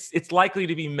it's likely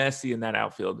to be messy in that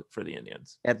outfield for the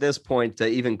Indians. At this point,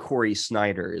 even Corey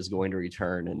Snyder is going to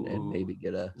return and maybe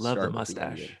get a love start the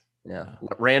mustache. Yeah.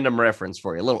 Random reference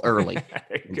for you, a little early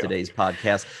in today's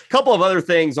podcast. A couple of other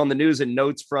things on the news and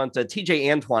notes front.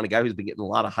 TJ Antoine, a guy who's been getting a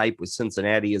lot of hype with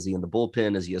Cincinnati. Is he in the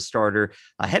bullpen? Is he a starter?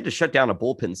 I had to shut down a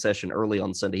bullpen session early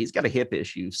on Sunday. He's got a hip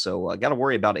issue, so I got to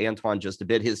worry about Antoine just a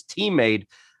bit. His teammate,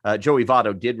 Joey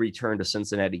Votto, did return to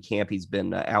Cincinnati camp. He's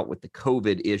been out with the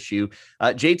COVID issue.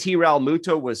 JT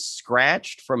Realmuto was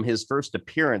scratched from his first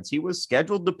appearance. He was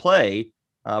scheduled to play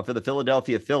for the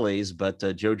Philadelphia Phillies, but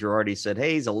Joe Girardi said,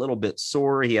 hey, he's a little bit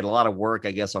sore. He had a lot of work,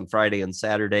 I guess, on Friday and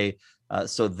Saturday.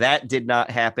 So that did not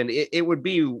happen. It would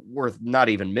be worth not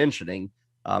even mentioning,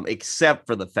 except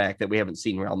for the fact that we haven't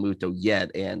seen Realmuto yet,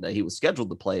 and he was scheduled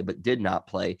to play, but did not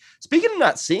play. Speaking of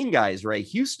not seeing guys, Ray,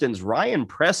 Houston's Ryan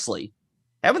Presley,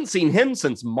 haven't seen him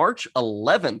since March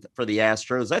 11th for the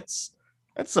Astros. That's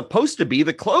supposed to be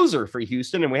the closer for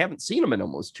Houston, and we haven't seen him in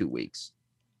almost 2 weeks.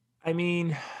 I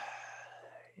mean,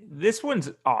 this one's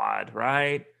odd,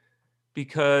 right?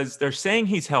 Because they're saying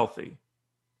he's healthy.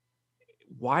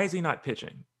 Why is he not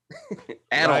pitching?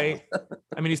 At right? all.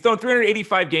 I mean, he's thrown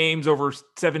 385 games over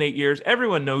 7-8 years.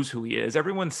 Everyone knows who he is.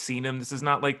 Everyone's seen him. This is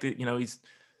not like he's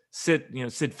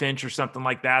Sid Finch or something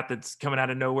like that that's coming out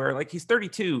of nowhere. Like, he's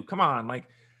 32. Come on. Like,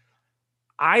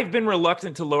 I've been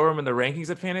reluctant to lower him in the rankings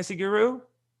at Fantasy Guru.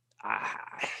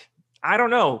 I don't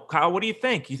know. Kyle, what do you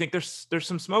think? You think there's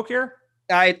some smoke here?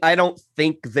 I don't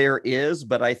think there is,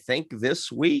 but I think this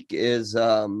week is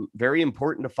very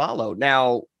important to follow.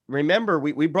 Now, remember,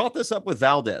 we brought this up with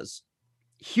Valdez.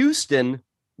 Houston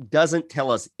doesn't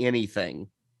tell us anything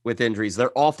with injuries.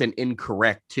 They're often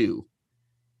incorrect, too.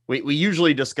 We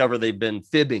usually discover they've been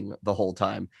fibbing the whole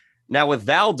time. Now, with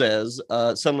Valdez,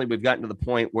 suddenly we've gotten to the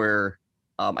point where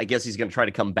I guess he's going to try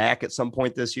to come back at some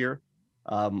point this year.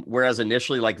 Whereas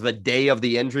initially, like the day of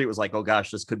the injury, it was like, oh,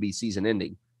 gosh, this could be season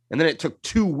ending. And then it took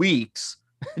 2 weeks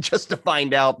just to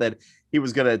find out that he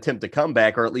was going to attempt to come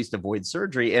back or at least avoid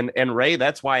surgery. And Ray,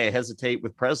 that's why I hesitate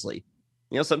with Presley.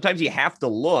 Sometimes you have to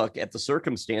look at the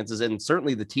circumstances and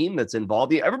certainly the team that's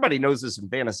involved. Everybody knows this in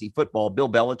fantasy football. Bill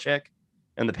Belichick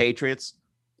and the Patriots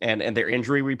and their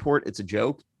injury report, it's a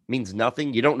joke. It means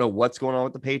nothing. You don't know what's going on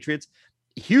with the Patriots.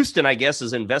 Houston, I guess,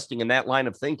 is investing in that line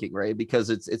of thinking, right? Because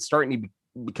it's starting to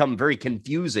become very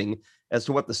confusing as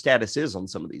to what the status is on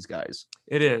some of these guys.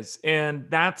 It is. And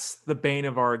that's the bane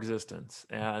of our existence.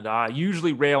 And I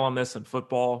usually rail on this in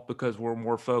football because we're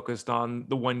more focused on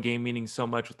the one game meaning so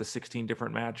much with the 16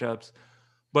 different matchups.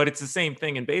 But it's the same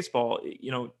thing in baseball.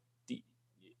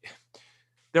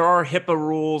 There are HIPAA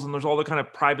rules and there's all the kind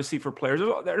of privacy for players.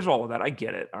 There's all of that. I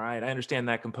get it. All right. I understand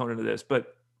that component of this,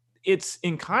 but it's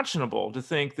unconscionable to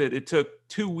think that it took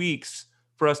 2 weeks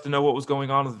for us to know what was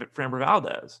going on with Framber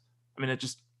Valdez. I mean,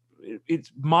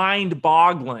 it's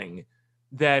mind-boggling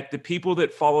that the people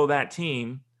that follow that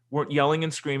team weren't yelling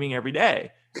and screaming every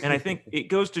day. And I think it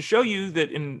goes to show you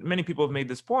that, and many people have made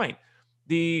this point,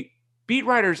 the beat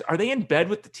writers, are they in bed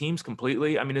with the teams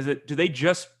completely? I mean,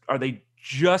 are they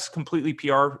just completely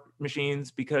PR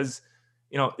machines? Because,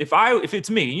 if it's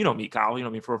me, you know me, Kyle, you know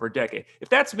me for over a decade. If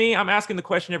that's me, I'm asking the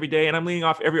question every day and I'm leading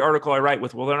off every article I write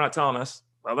with, well, they're not telling us.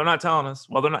 Well, they're not telling us.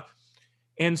 Well, they're not.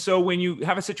 And so when you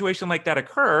have a situation like that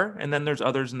occur, and then there's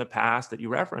others in the past that you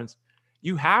reference,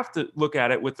 you have to look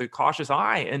at it with a cautious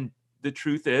eye. And the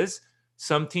truth is,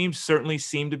 some teams certainly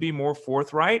seem to be more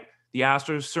forthright. The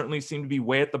Astros certainly seem to be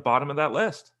way at the bottom of that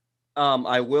list.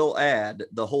 I will add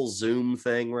the whole Zoom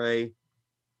thing, Ray,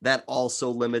 that also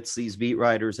limits these beat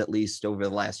writers, at least over the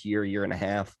last year and a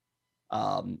half.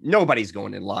 Nobody's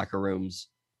going in locker rooms.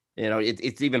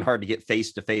 It's even hard to get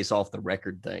face-to-face off the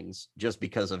record things just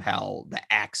because of how the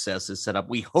access is set up.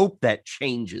 We hope that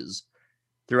changes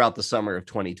throughout the summer of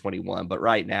 2021. But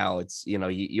right now it's, you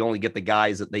only get the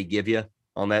guys that they give you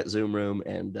on that Zoom room.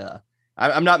 And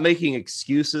I'm not making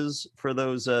excuses for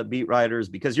those beat writers,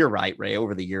 because you're right, Ray.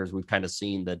 Over the years, we've kind of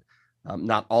seen that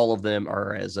not all of them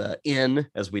are as in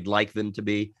as we'd like them to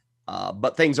be.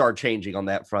 But things are changing on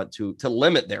that front to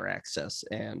limit their access.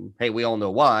 And hey, we all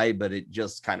know why, but it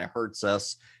just kind of hurts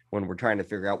us when we're trying to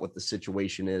figure out what the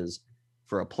situation is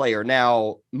for a player.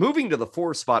 Now, moving to the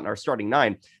 4th spot in our starting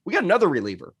 9, we got another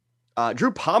reliever.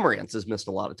 Drew Pomeranz has missed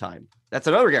a lot of time. That's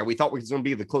another guy we thought was going to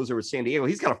be the closer with San Diego.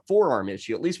 He's got a forearm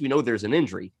issue. At least we know there's an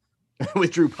injury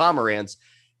with Drew Pomeranz.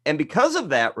 And because of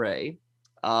that, Ray,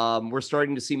 we're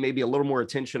starting to see maybe a little more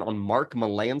attention on Mark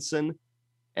Melancon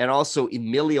and also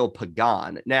Emilio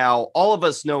Pagan. Now, all of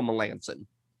us know Melancon.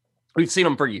 We've seen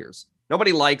him for years.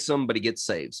 Nobody likes him, but he gets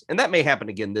saves. And that may happen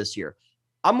again this year.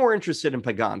 I'm more interested in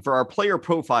Pagan. For our player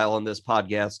profile on this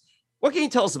podcast, what can you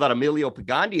tell us about Emilio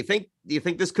Pagan? Do you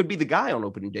think this could be the guy on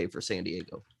opening day for San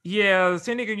Diego? Yeah, the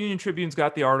San Diego Union Tribune's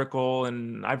got the article,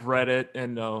 and I've read it.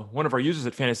 And one of our users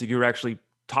at Fantasy Guru actually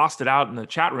tossed it out in the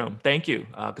chat room. Thank you,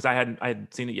 because I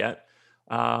hadn't seen it yet.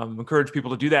 Encourage people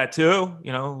to do that too.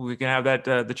 We can have that.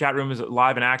 The chat room is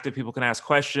live and active. People can ask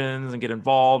questions and get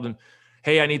involved. And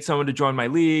hey, I need someone to join my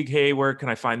league. Hey, where can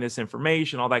I find this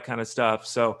information? All that kind of stuff.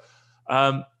 So,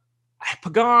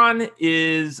 Pagan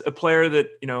is a player that,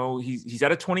 he's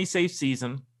had a 20 save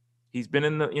season. He's been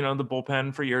in the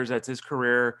bullpen for years. That's his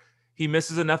career. He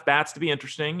misses enough bats to be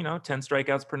interesting, 10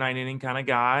 strikeouts per 9 inning kind of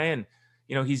guy. And,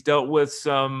 he's dealt with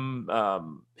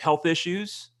some health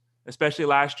issues, especially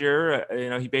last year.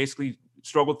 He basically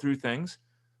struggled through things.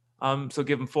 So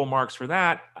give him full marks for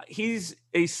that. He's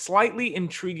a slightly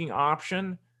intriguing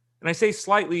option. And I say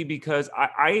slightly because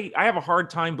I have a hard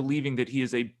time believing that he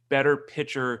is a better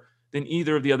pitcher than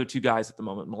either of the other two guys at the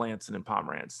moment, Melancon and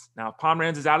Pomeranz. Now, if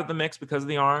Pomeranz is out of the mix because of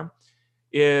the arm,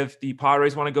 if the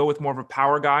Padres want to go with more of a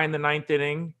power guy in the 9th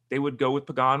inning, they would go with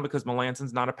Pagan because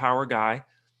Melancon's not a power guy.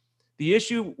 The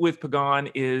issue with Pagan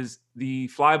is the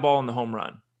fly ball and the home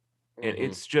run.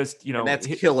 It's just, and that's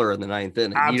killer in the 9th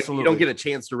inning. Absolutely. You don't get a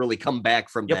chance to really come back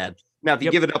from that. Now, if you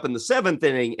give it up in the 7th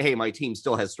inning, hey, my team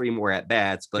still has 3 more at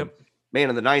bats, but man,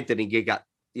 in the 9th inning, you got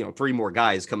 3 more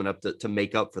guys coming up to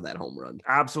make up for that home run.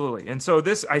 Absolutely. And so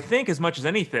this, I think, as much as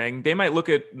anything, they might look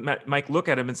at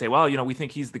him and say, well, we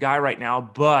think he's the guy right now,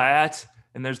 but,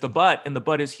 and there's the but, and the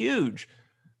but is huge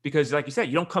because, like you said,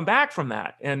 you don't come back from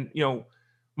that. And,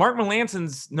 Mark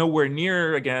Melancon's nowhere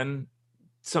near, again,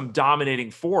 some dominating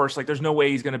force. Like, there's no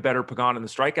way he's going to better Pagan in the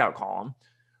strikeout column,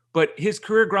 but his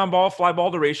career ground ball, fly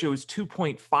ball to ratio is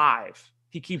 2.5.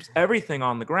 He keeps everything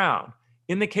on the ground.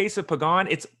 In the case of Pagan,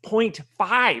 it's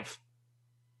 0.5.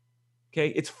 Okay.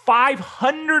 It's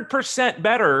 500%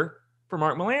 better for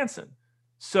Mark Melancon.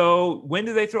 So when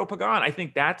do they throw Pagan? I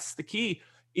think that's the key.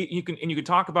 You can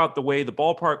talk about the way the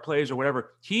ballpark plays or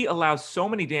whatever. He allows so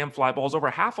many damn fly balls.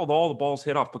 Over half of all the balls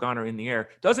hit off Pagan are in the air.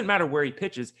 Doesn't matter where he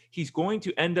pitches. He's going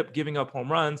to end up giving up home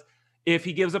runs. If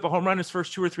he gives up a home run his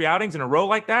first 2 or 3 outings in a row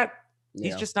like that,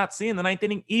 he's just not seeing the 9th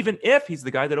inning, even if he's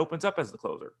the guy that opens up as the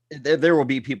closer. There will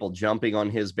be people jumping on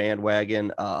his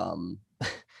bandwagon.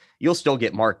 You'll still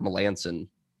get Mark Melancon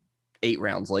 8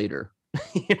 rounds later.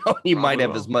 He might Probably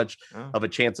have will. as much Yeah. of a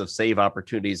chance of save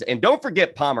opportunities. And don't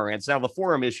forget Pomerantz. Now, the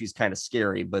forum issue is kind of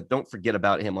scary, but don't forget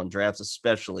about him on drafts,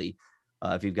 especially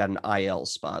if you've got an IL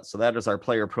spot. So that is our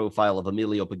player profile of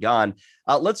Emilio Pagan.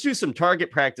 Let's do some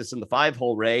target practice in the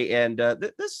 5-hole, Ray. And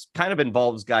this kind of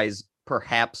involves guys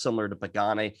perhaps similar to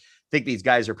Pagan. I think these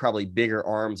guys are probably bigger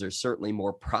arms. There's certainly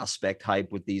more prospect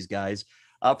hype with these guys.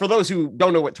 For those who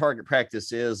don't know what target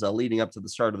practice is leading up to the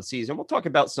start of the season, we'll talk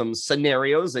about some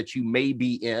scenarios that you may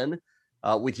be in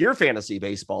with your fantasy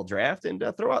baseball draft and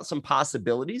throw out some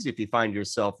possibilities if you find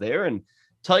yourself there and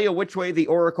tell you which way the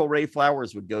Oracle Ray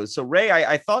Flowers would go. So, Ray,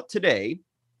 I thought today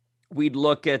we'd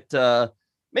look at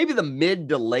maybe the mid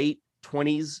to late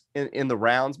 20s in the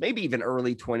rounds, maybe even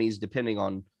early 20s, depending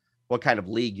on what kind of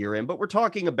league you're in. But we're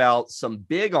talking about some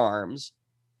big arms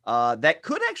that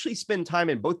could actually spend time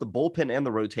in both the bullpen and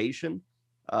the rotation.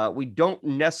 We don't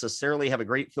necessarily have a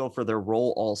great feel for their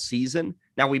role all season.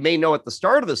 Now, we may know at the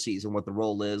start of the season what the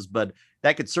role is, but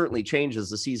that could certainly change as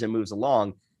the season moves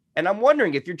along. And I'm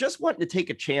wondering if you're just wanting to take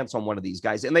a chance on one of these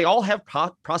guys, and they all have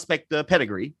prospect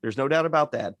pedigree. There's no doubt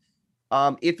about that.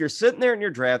 If you're sitting there in your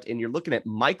draft and you're looking at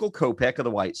Michael Kopech of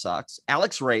the White Sox,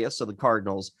 Alex Reyes of the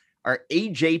Cardinals, or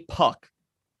AJ Puk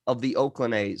of the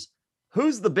Oakland A's,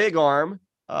 who's the big arm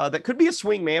that could be a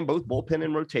swing man, both bullpen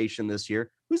and rotation this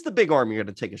year? Who's the big arm you're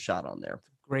going to take a shot on there?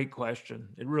 Great question.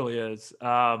 It really is.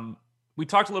 We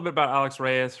talked a little bit about Alex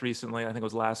Reyes recently. I think it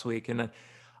was last week. And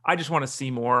I just want to see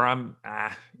more.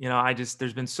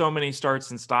 There's been so many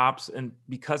starts and stops. And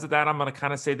because of that, I'm going to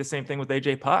kind of say the same thing with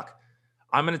AJ Puk.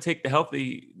 I'm going to take the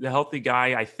healthy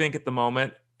guy, I think, at the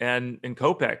moment. And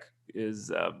Kopech is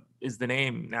the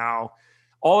name. Now,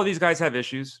 all of these guys have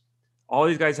issues. All of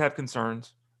these guys have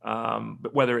concerns.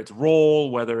 But whether it's role,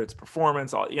 whether it's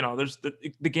performance, there's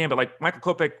the gambit. Like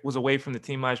Michael Kopech was away from the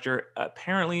team last year,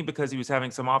 apparently because he was having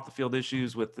some off the field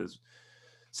issues with his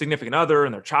significant other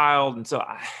and their child. And so,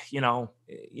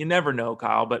 you never know,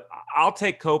 Kyle, but I'll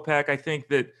take Kopech. I think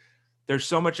that there's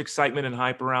so much excitement and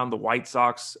hype around the White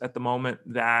Sox at the moment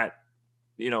that,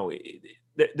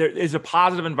 there is a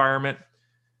positive environment.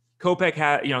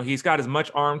 Kopech he's got as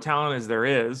much arm talent as there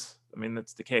is. I mean,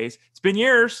 that's the case. It's been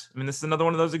years. I mean, this is another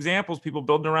one of those examples. People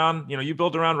building around, you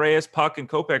build around Reyes, Puk, and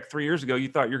Kopech 3 years ago. You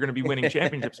thought you're going to be winning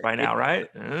championships by now, right?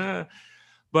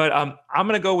 But I'm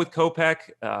going to go with Kopech.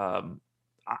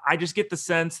 I just get the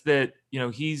sense that,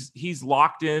 he's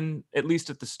locked in, at least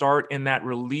at the start, in that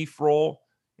relief role.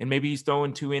 And maybe he's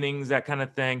throwing 2 innings, that kind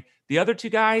of thing. The other 2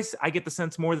 guys, I get the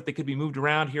sense more that they could be moved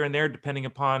around here and there, depending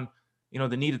upon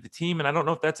the need of the team. And I don't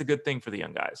know if that's a good thing for the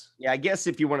young guys. Yeah, I guess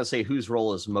if you want to say whose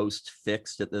role is most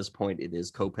fixed at this point, it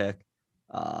is Kopech.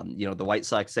 The White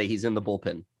Sox say he's in the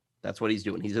bullpen. That's what he's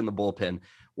doing. He's in the bullpen.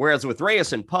 Whereas with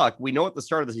Reyes and Puk, we know at the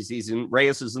start of the season,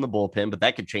 Reyes is in the bullpen, but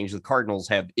that could change. The Cardinals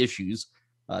have issues,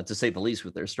 to say the least,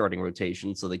 with their starting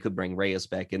rotation. So they could bring Reyes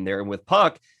back in there. And with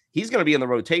Puk, he's going to be in the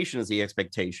rotation as the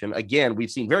expectation. Again, we've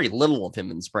seen very little of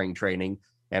him in spring training.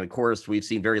 And of course, we've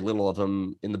seen very little of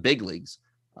him in the big leagues.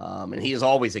 And he is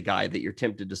always a guy that you're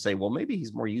tempted to say, well, maybe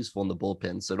he's more useful in the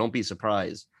bullpen. So don't be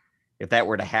surprised if that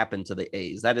were to happen to the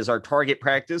A's. That is our target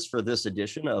practice for this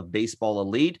edition of Baseball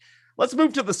Elite. Let's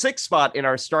move to the 6th spot in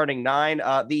our starting 9,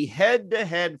 the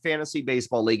head-to-head fantasy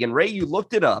baseball league. And Ray, you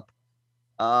looked it up.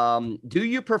 Do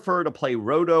you prefer to play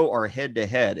roto or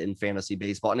head-to-head in fantasy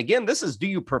baseball? And again, this is, do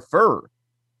you prefer?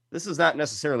 This is not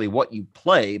necessarily what you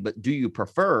play, but do you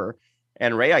prefer?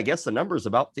 And Ray, I guess the number is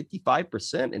about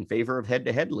 55% in favor of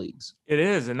head-to-head leagues. It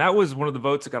is. And that was one of the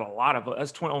votes that got a lot of votes.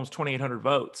 That's almost 2,800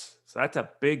 votes. So that's a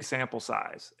big sample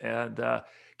size. And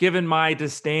given my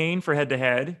disdain for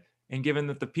head-to-head, and given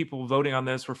that the people voting on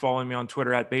this were following me on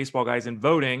Twitter at Baseball Guys and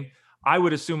voting, I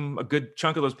would assume a good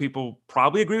chunk of those people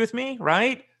probably agree with me,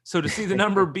 right? So to see the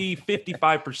number be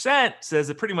 55% says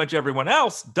that pretty much everyone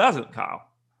else doesn't, Kyle.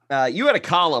 You had a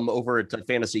column over at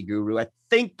Fantasy Guru. I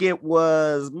think it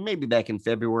was maybe back in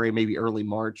February, maybe early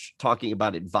March, talking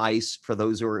about advice for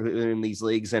those who are in these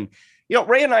leagues. And,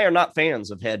 Ray and I are not fans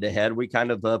of head-to-head. We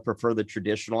kind of prefer the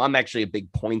traditional. I'm actually a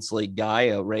big points league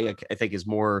guy. Ray, I think, is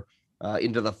more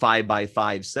into the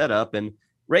 5x5 setup. And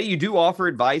Ray, you do offer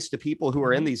advice to people who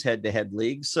are in these head-to-head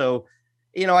leagues. So,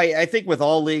 I think with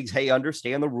all leagues, hey,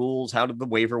 understand the rules. How did the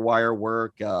waiver wire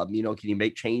work? Can you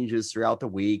make changes throughout the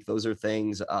week? Those are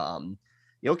things,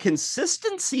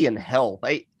 consistency and health.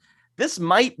 This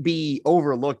might be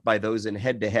overlooked by those in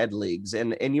head-to-head leagues.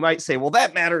 And you might say, well,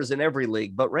 that matters in every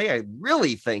league. But Ray, I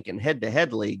really think in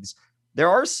head-to-head leagues, there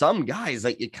are some guys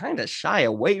that you kind of shy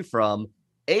away from,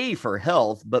 A, for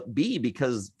health, but B,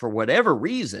 because for whatever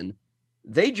reason,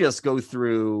 they just go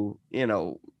through,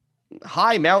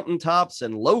 high mountaintops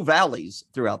and low valleys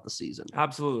throughout the season.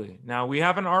 Absolutely. Now we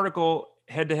have an article,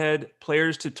 head-to-head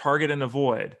players to target and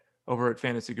avoid, over at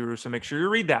Fantasy Guru. So make sure you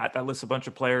read that. That lists a bunch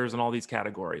of players and all these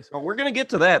categories. Well, we're going to get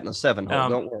to that in the 7 hole.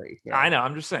 Don't worry. Yeah. I know.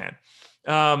 I'm just saying.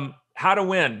 How to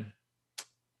win.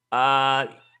 I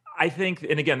think,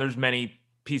 and again, there's many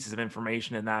pieces of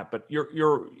information in that, but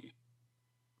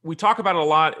we talk about it a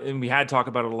lot, and we had talked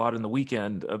about it a lot in the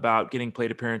weekend about getting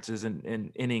plate appearances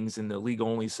and innings in the league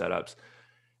only setups.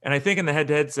 And I think in the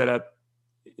head-to-head setup,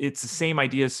 it's the same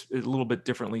ideas a little bit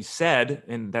differently said,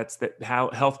 and that's that how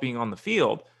health being on the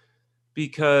field,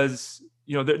 because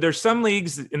there's some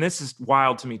leagues, and this is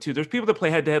wild to me too. There's people that play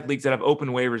head-to-head leagues that have open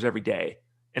waivers every day.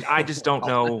 And I just don't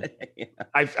know. Yeah.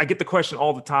 I get the question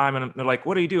all the time, and they're like,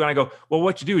 what do you do? And I go, well,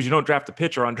 what you do is you don't draft a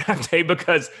pitcher on draft day,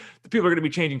 because the people are going to be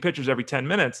changing pitchers every 10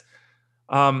 minutes.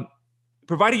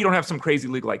 Provided you don't have some crazy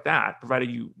league like that,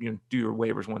 provided you do your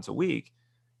waivers once a week.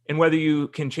 And whether you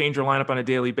can change your lineup on a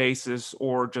daily basis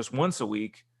or just once a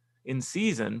week in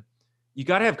season, you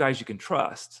got to have guys you can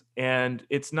trust. And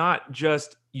it's not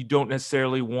just, you don't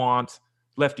necessarily want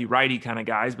lefty righty kind of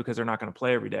guys because they're not going to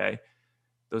play every day.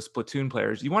 Those platoon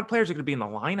players, you want players that are going to be in the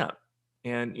lineup.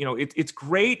 And, it's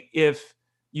great if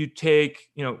you take,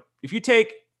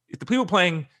 if the people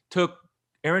playing took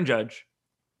Aaron Judge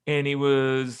and he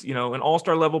was, an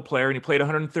all-star level player and he played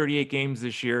 138 games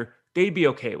this year, they'd be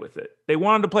okay with it. They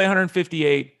wanted to play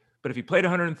 158, but if he played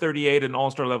 138 at an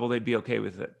all-star level, they'd be okay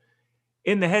with it.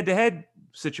 In the head-to-head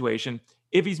situation,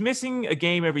 if he's missing a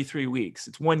game every 3 weeks,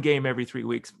 it's one game every 3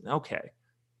 weeks. Okay.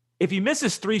 If he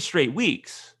misses 3 straight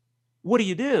weeks, what do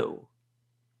you do?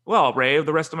 Well, Ray,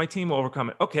 the rest of my team will overcome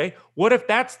it. Okay. What if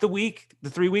that's the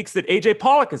 3 weeks that AJ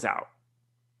Pollock is out?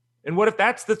 And what if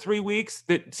that's the 3 weeks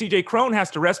that CJ Cron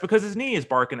has to rest because his knee is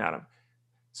barking at him?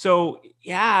 So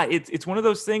yeah, it's one of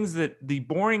those things that the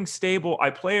boring, stable,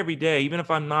 I play every day, even if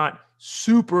I'm not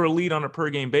super elite on a per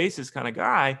game basis kind of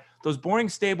guy, those boring,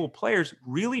 stable players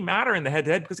really matter in the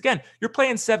head-to-head, because again, you're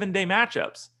playing 7-day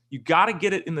matchups. You got to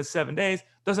get it in the 7 days.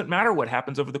 Doesn't matter what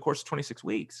happens over the course of 26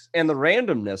 weeks. And the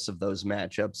randomness of those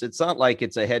matchups, it's not like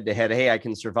it's a head-to-head, hey, I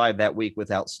can survive that week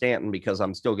without Stanton because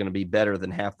I'm still going to be better than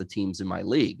half the teams in my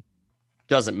league.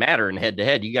 Doesn't matter in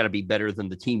head-to-head. You got to be better than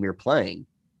the team you're playing.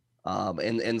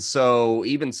 And so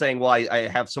even saying, well, I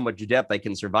have so much depth, I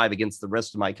can survive against the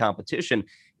rest of my competition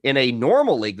in a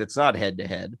normal league that's not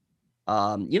head-to-head,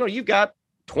 you've got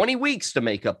 20 weeks to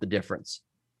make up the difference.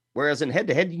 Whereas in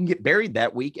head-to-head, you can get buried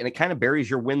that week, and it kind of buries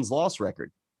your wins-loss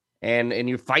record. And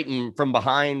you're fighting from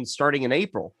behind starting in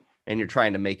April, and you're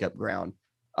trying to make up ground.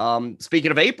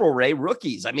 Speaking of April, Ray,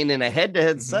 rookies. I mean, in a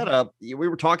head-to-head setup, we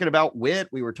were talking about Witt.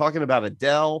 We were talking about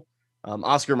Adele.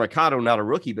 Oscar Mercado, not a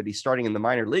rookie, but he's starting in the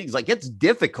minor leagues. Like, it's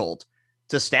difficult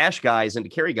to stash guys and to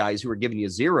carry guys who are giving you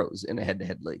zeros in a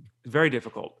head-to-head league. Very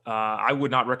difficult. I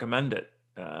would not recommend it.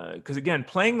 Because again,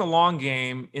 playing the long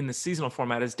game in the seasonal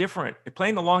format is different.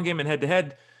 Playing the long game in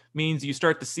head-to-head means you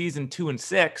start the season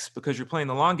 2-6 because you're playing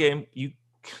the long game.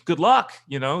 Good luck.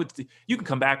 You can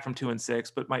come back from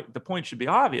 2-6, but the point should be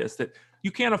obvious that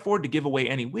you can't afford to give away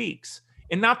any weeks.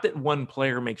 And not that one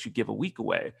player makes you give a week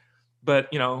away, but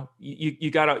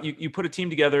you put a team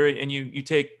together and you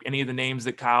take any of the names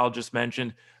that Kyle just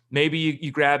mentioned. Maybe you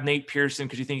grab Nate Pearson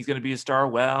because you think he's going to be a star.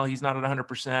 Well, he's not at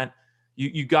 100%.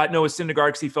 You got Noah Syndergaard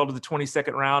because he fell to the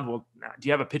 22nd round. Well, do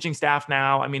you have a pitching staff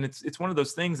now? I mean, it's one of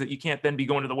those things that you can't then be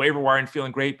going to the waiver wire and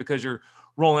feeling great because you're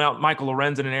rolling out Michael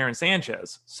Lorenzen and Aaron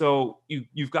Sanchez. So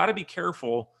you've got to be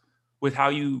careful with how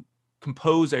you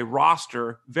compose a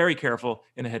roster, very careful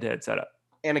in a head-to-head setup.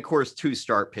 And of course, 2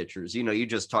 start pitchers. You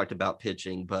just talked about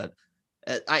pitching, but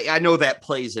I know that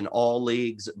plays in all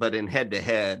leagues, but in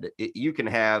head-to-head, you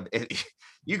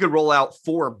could roll out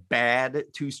 4 bad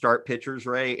 2 start pitchers,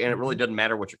 Ray, and it really doesn't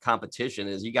matter what your competition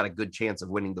is. You got a good chance of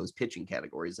winning those pitching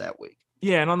categories that week.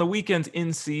 Yeah, and on the weekends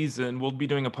in season, we'll be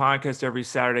doing a podcast every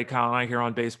Saturday, Kyle and I, here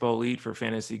on Baseball Elite for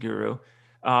Fantasy Guru.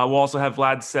 We'll also have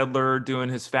Vlad Sedler doing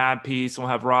his fab piece. We'll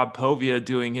have Rob Povia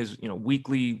doing his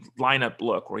weekly lineup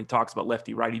look where he talks about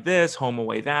lefty, righty this, home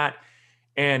away that,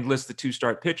 and lists the 2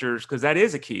 start pitchers, because that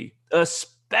is a key,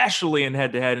 especially in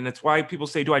head-to-head. And it's why people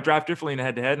say, do I draft differently in a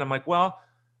head-to-head? And I'm like, well,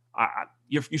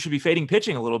 you should be fading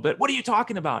pitching a little bit. What are you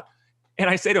talking about? And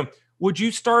I say to him, would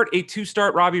you start a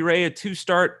 2-start Robbie Ray, a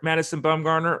 2-start Madison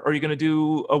Bumgarner, or are you going to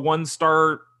do a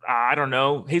 1-start, I don't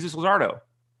know, Jesus Luzardo?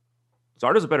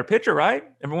 Luzardo's a better pitcher, right?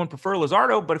 Everyone prefer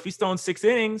Luzardo, but if he's throwing 6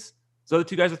 innings, those other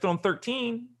 2 guys are throwing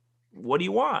 13, what do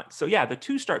you want? So yeah, the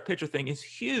 2-start pitcher thing is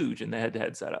huge in the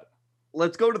head-to-head setup.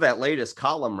 Let's go to that latest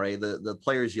column, Ray, the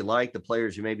players you like, the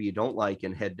players you don't like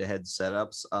in head-to-head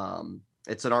setups.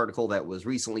 It's an article that was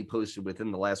recently posted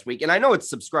within the last week. And I know it's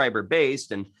subscriber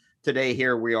based. And today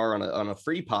here we are on a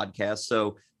free podcast.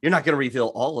 So you're not going to reveal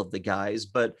all of the guys,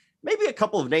 but maybe a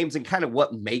couple of names and kind of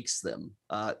what makes them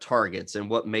targets and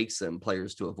what makes them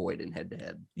players to avoid in head to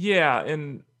head. Yeah.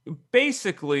 And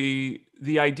basically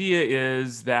the idea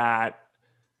is that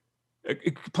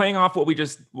playing off what we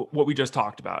just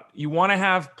talked about, you want to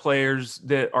have players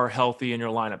that are healthy in your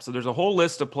lineup. So there's a whole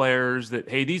list of players that,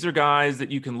 hey, these are guys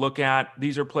that you can look at.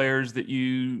 These are players that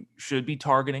you should be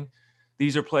targeting.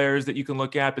 These are players that you can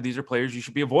look at, but these are players you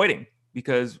should be avoiding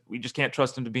because we just can't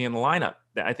trust them to be in the lineup.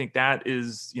 I think that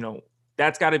is,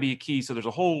 that's got to be a key. So there's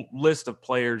a whole list of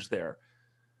players there.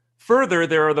 Further,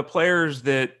 there are the players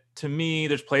that, to me,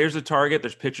 there's players to target,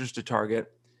 there's pitchers to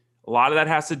target. A lot of that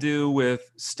has to do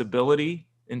with stability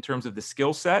in terms of the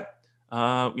skill set.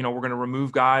 We're going to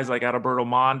remove guys like Adalberto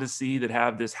Mondesi that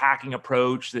have this hacking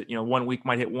approach that, 1 week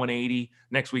might hit 180,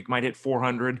 next week might hit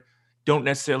 400. Don't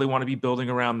necessarily want to be building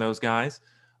around those guys.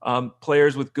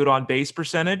 Players with good on base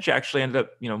percentage actually ended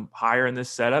up, higher in this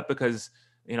setup because,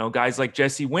 guys like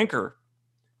Jesse Winker,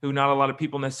 who not a lot of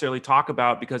people necessarily talk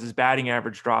about because his batting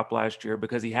average dropped last year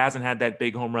because he hasn't had that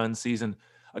big home run season.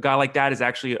 A guy like that is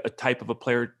actually a type of a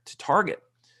player to target.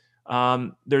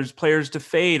 There's players to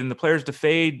fade, and the players to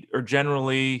fade are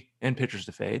generally, and pitchers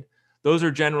to fade, those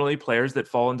are generally players that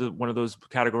fall into one of those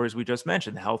categories we just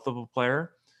mentioned: the health of a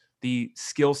player, the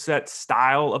skill set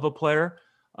style of a player.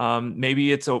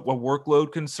 Maybe it's a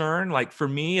workload concern. Like for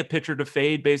me, a pitcher to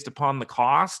fade based upon the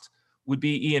cost would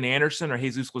be Ian Anderson or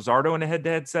Jesus Luzardo in a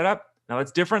head-to-head setup. Now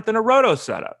that's different than a roto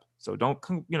setup. So don't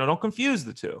confuse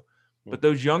the two. But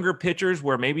those younger pitchers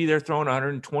where maybe they're throwing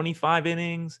 125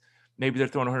 innings, maybe they're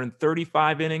throwing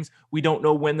 135 innings. We don't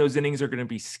know when those innings are going to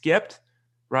be skipped,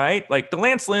 right? Like the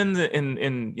Lance Lynn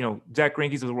and Zach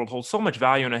Greinke's of the world hold so much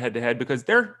value in a head-to-head because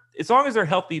as long as they're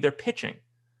healthy, they're pitching.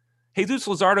 Jesus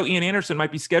Luzardo, Ian Anderson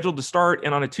might be scheduled to start,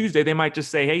 and on a Tuesday, they might just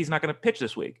say, hey, he's not going to pitch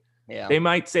this week. Yeah. They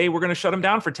might say, we're going to shut him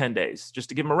down for 10 days just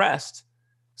to give him a rest.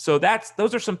 So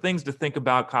those are some things to think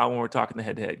about, Kyle, when we're talking the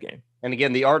head-to-head game. And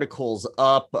again, the article's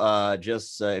up.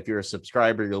 If you're a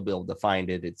subscriber, you'll be able to find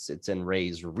it. It's in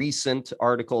Ray's recent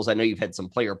articles. I know you've had some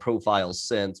player profiles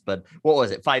since, but what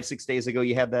was it, 5-6 days ago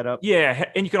you had that up? Yeah,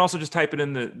 and you can also just type it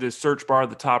in the search bar at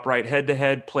the top right,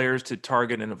 head-to-head players to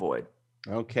target and avoid.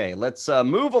 Okay, let's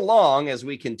move along as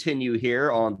we continue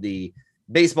here on the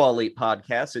Baseball Elite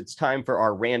podcast. It's time for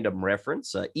our random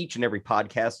reference. Each and every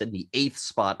podcast in the 8th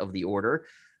spot of the order.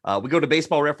 We go to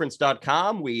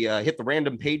baseballreference.com. We hit the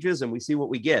random pages and we see what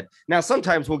we get. Now,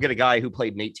 sometimes we'll get a guy who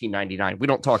played in 1899. We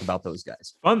don't talk about those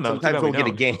guys. Fun though. Sometimes we'll get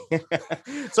a game.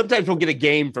 Sometimes we'll get a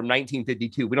game from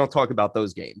 1952. We don't talk about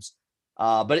those games.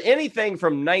 But anything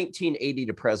from 1980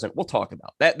 to present, we'll talk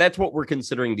about. That's what we're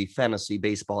considering the fantasy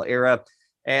baseball era.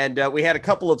 And we had a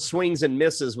couple of swings and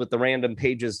misses with the random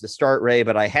pages to start, Ray,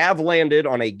 but I have landed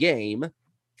on a game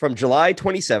from July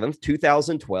 27th,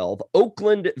 2012,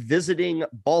 Oakland visiting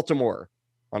Baltimore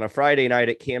on a Friday night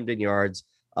at Camden Yards.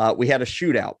 We had a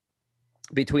shootout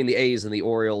between the A's and the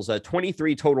Orioles,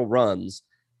 23 total runs,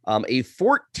 a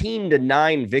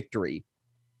 14-9 victory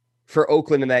for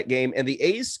Oakland in that game. And the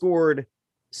A's scored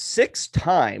 6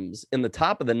 times in the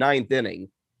top of the 9th inning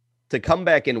to come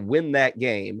back and win that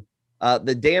game.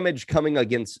 The damage coming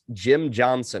against Jim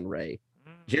Johnson, Ray.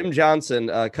 Jim Johnson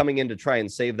coming in to try and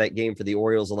save that game for the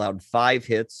Orioles, allowed 5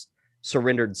 hits,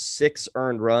 surrendered 6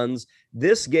 earned runs.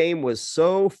 This game was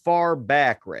so far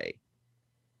back, Ray,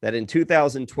 that in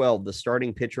 2012, the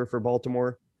starting pitcher for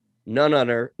Baltimore, none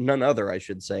other,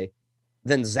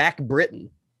 than Zach Britton.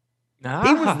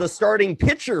 He was the starting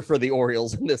pitcher for the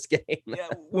Orioles in this game. Yeah,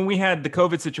 when we had the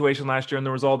COVID situation last year and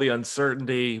there was all the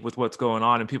uncertainty with what's going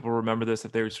on, and people remember this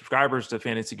if they were subscribers to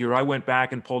Fantasy Guru, I went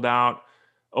back and pulled out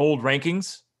old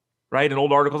rankings, right, and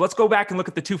old articles. Let's go back and look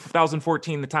at the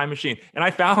 2014, the time machine. And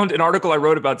I found an article I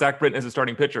wrote about Zach Britton as a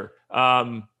starting pitcher.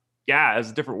 It's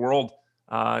a different world.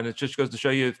 And it just goes to show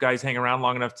you if guys hang around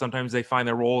long enough, sometimes they find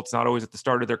their role. It's not always at the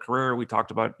start of their career. We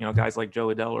talked about, guys like Joe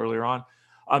Adell earlier on.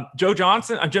 Jim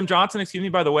Johnson, excuse me,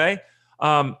 by the way,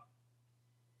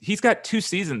 he's got 2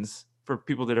 seasons for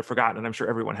people that have forgotten, and I'm sure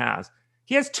everyone has.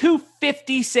 He has 2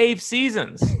 50 save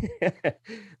seasons.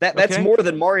 That's more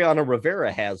than Mariano Rivera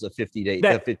has a 50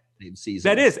 save season.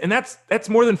 That is, and that's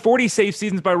more than 40 save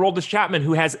seasons by Aroldis Chapman,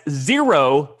 who has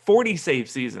 0 40 save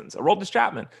seasons. Aroldis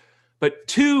Chapman, but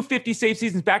 2 50 save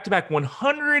seasons back to back,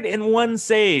 101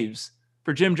 saves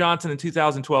for Jim Johnson in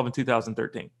 2012 and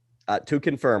 2013. To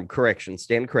confirm,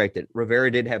 stand corrected.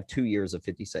 Rivera did have 2 years of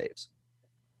 50 saves,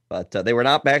 but they were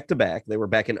not back to back. They were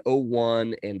back in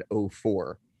 01 and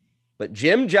 04. But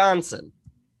Jim Johnson,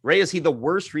 Ray, is he the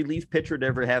worst relief pitcher to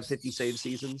ever have 50 save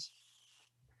seasons?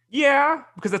 Yeah,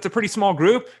 because that's a pretty small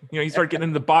group. You start getting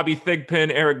into the Bobby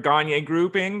Thigpen, Eric Gagne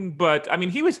grouping. But I mean,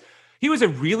 he was a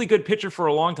really good pitcher for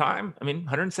a long time. I mean,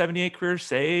 178 career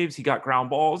saves. He got ground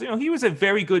balls. He was a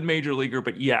very good major leaguer.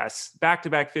 But yes,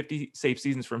 back-to-back 50 save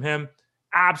seasons from him,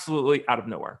 absolutely out of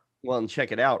nowhere. Well, and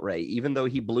check it out, Ray. Even though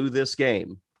he blew this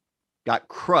game, got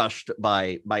crushed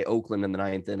by Oakland in the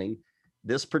 9th inning,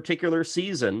 this particular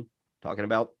season, talking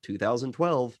about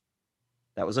 2012,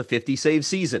 that was a 50 save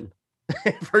season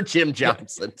for Jim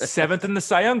Johnson. 7th in the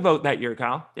Cy Young vote that year,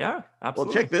 Kyle. Yeah,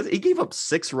 absolutely. Well, check this. He gave up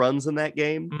 6 runs in that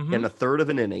game in a third of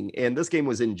an inning. And this game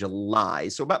was in July,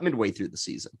 so about midway through the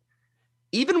season.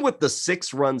 Even with the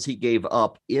 6 runs he gave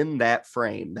up in that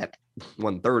frame, that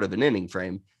 1/3 of an inning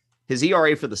frame, his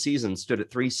ERA for the season stood at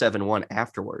 3.71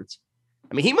 afterwards.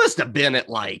 I mean, he must have been at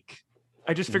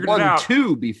I just figured it out.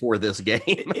 1-2 before this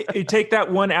game. You take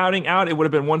that one outing out, it would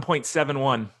have been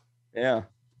 1.71. Yeah.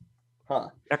 Huh.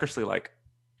 Eckersley-like.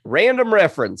 Random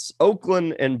reference,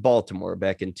 Oakland and Baltimore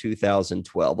back in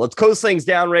 2012. Let's close things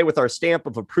down, Ray, with our stamp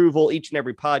of approval. Each and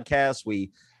every podcast,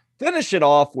 we finish it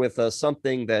off with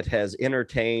something that has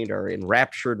entertained or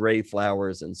enraptured Ray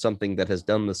Flowers and something that has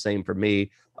done the same for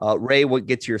me. Ray, what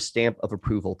gets your stamp of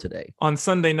approval today? On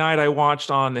Sunday night, I watched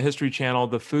on the History Channel,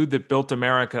 The Food That Built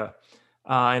America.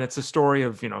 And it's a story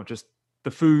of, just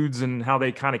the foods and how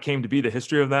they kind of came to be, the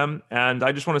history of them. And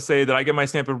I just want to say that I get my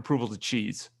stamp of approval to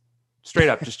cheese. Straight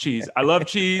up, just cheese. I love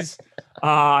cheese.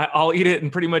 I'll eat it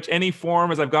in pretty much any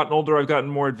form. As I've gotten older, I've gotten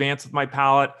more advanced with my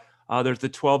palate. There's the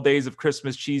 12 days of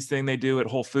Christmas cheese thing they do at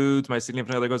Whole Foods. My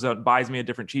significant other goes out and buys me a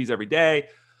different cheese every day.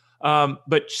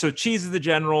 But so cheese is the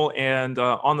general. And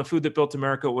on The Food That Built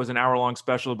America, it was an hour-long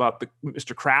special about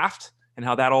Mr. Kraft and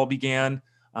how that all began.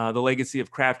 The legacy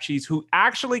of Kraft cheese, who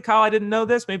actually, Kyle, I didn't know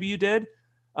this. Maybe you did.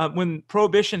 When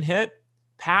Prohibition hit,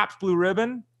 Pabst Blue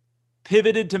Ribbon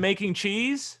pivoted to making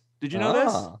cheese. Did you know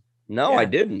this? No, yeah. I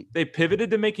didn't. They pivoted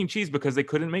to making cheese because they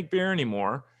couldn't make beer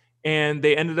anymore. And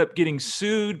they ended up getting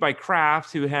sued by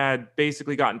Kraft, who had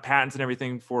basically gotten patents and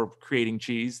everything for creating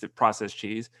cheese, the processed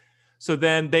cheese. So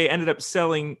then they ended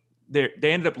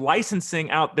up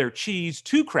licensing out their cheese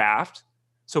to Kraft.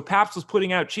 So Pabst was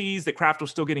putting out cheese that Kraft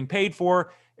was still getting paid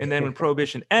for. And then when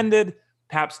Prohibition ended,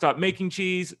 Pabst stopped making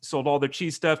cheese, sold all their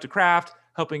cheese stuff to Kraft,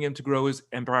 helping him to grow his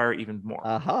empire even more.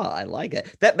 I like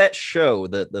it. That show,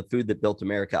 the Food That Built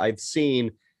America, I've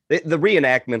seen the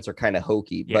reenactments are kind of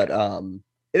hokey, but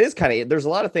it is kind of, there's a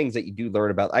lot of things that you do learn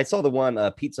about. I saw the one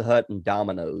Pizza Hut and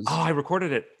Domino's. Oh, I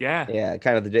recorded it. Yeah,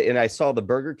 kind of and I saw the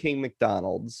Burger King,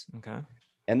 McDonald's. Okay,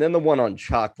 and then the one on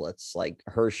chocolates like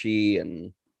Hershey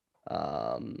and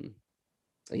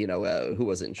who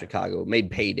was it in Chicago? Made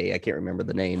Payday. I can't remember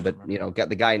the name, but got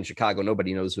the guy in Chicago.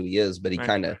 Nobody knows who he is, but he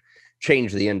kind of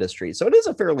changed the industry. So it is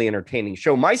a fairly entertaining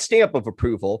show. My stamp of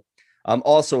approval,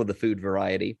 also the food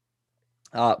variety.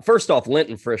 First off,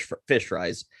 Lenten fish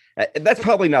fries. That's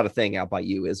probably not a thing out by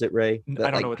you, is it, Ray?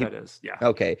 I don't know what that is. Yeah.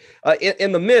 Okay.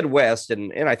 In the Midwest,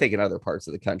 and I think in other parts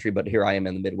of the country, but here I am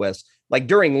in the Midwest, like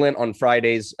during Lent on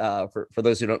Fridays, for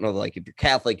those who don't know, like if you're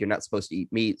Catholic, you're not supposed to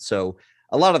eat meat. So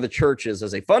a lot of the churches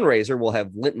as a fundraiser will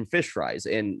have Lenten fish fries.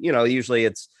 And, usually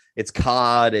it's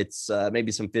cod, it's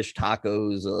maybe some fish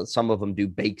tacos. Some of them do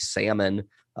baked salmon,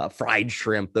 fried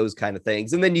shrimp, those kind of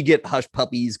things. And then you get hush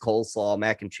puppies, coleslaw,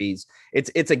 mac and cheese. It's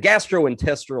a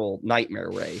gastrointestinal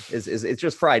nightmare, Ray. It's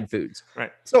just fried foods.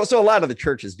 Right. So a lot of the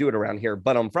churches do it around here.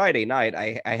 But on Friday night,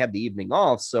 I had the evening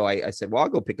off. So I said, well, I'll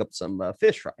go pick up some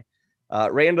fish fry.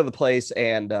 Ran to the place,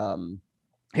 and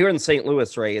here in St.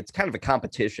 Louis, Ray, it's kind of a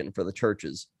competition for the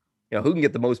churches. Who can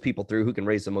get the most people through, who can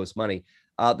raise the most money.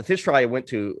 The fish fry I went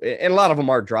to, and a lot of them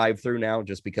are drive-through now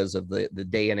just because of the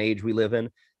day and age we live in.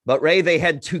 But, Ray, they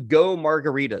had to-go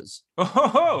margaritas.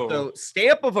 Oh! So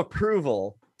stamp of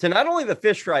approval to not only the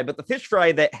fish fry, but the fish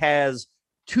fry that has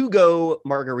to-go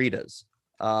margaritas.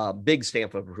 Big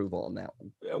stamp of approval on that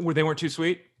one. They weren't too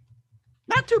sweet?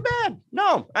 Not too bad.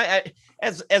 No,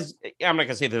 as I'm not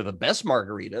gonna say they're the best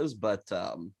margaritas, but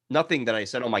nothing that I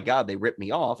said, oh my God, they ripped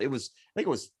me off. I think it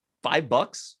was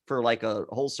 $5 for like a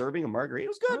whole serving of margarita. It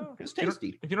was good. It was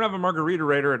tasty. If you don't have a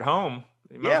Margarita-rator at home,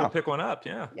 you might as well pick one up.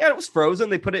 Yeah, it was frozen.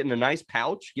 They put it in a nice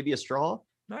pouch, give you a straw.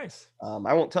 Nice.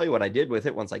 I won't tell you what I did with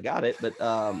it once I got it, but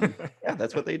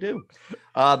that's what they do.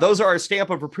 Those are our stamp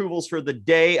of approvals for the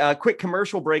day. Quick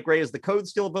commercial break, Ray. Is the code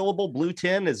still available? Blue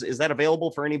 10, is that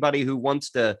available for anybody who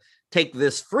wants to take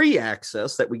this free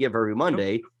access that we give every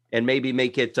Monday and maybe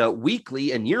make it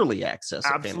weekly and yearly access?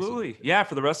 Absolutely. Yeah.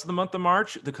 For the rest of the month of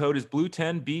March, the code is Blue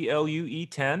 10, BLUE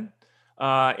 10.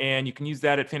 And you can use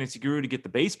that at Fantasy Guru to get the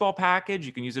baseball package.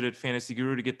 You can use it at Fantasy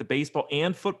Guru to get the baseball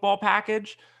and football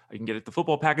package. You can get it the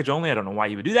football package only. I don't know why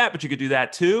you would do that, but you could do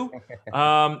that too.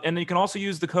 And then you can also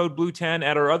use the code BLUE10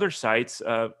 at our other sites.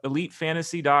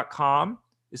 EliteFantasy.com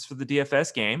is for the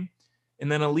DFS game. And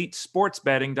then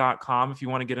EliteSportsBetting.com if you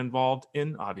want to get involved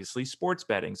in, obviously, sports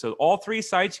betting. So all three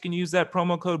sites, you can use that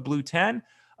promo code BLUE10.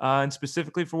 And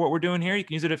specifically for what we're doing here, you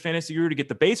can use it at Fantasy Guru to get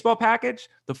the baseball package,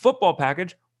 the football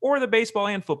package, or the baseball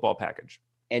and football package.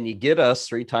 And you get us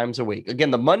 3 times a week. Again,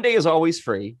 the Monday is always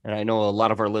free. And I know a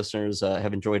lot of our listeners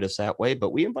have enjoyed us that way,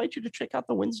 but we invite you to check out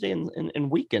the Wednesday and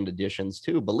weekend editions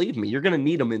too. Believe me, you're going to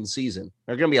need them in season.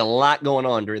 There's going to be a lot going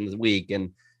on during the week.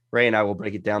 And Ray and I will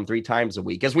break it down 3 times a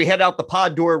week. As we head out the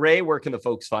pod door, Ray, where can the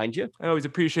folks find you? I always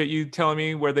appreciate you telling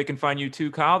me where they can find you too,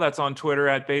 Kyle. That's on Twitter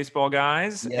at Baseball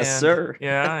Guys. Yes, sir.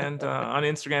 Yeah, and on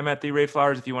Instagram at The Ray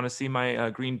Flowers if you want to see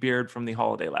my green beard from the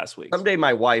holiday last week. Someday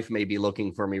my wife may be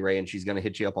looking for me, Ray, and she's going to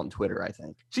hit you up on Twitter, I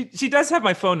think. She does have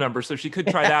my phone number, so she could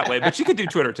try that way, but she could do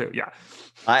Twitter too, yeah.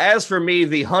 As for me,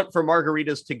 the hunt for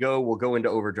margaritas to go will go into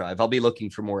overdrive. I'll be looking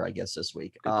for more, I guess, this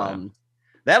week.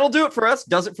 That'll do it for us.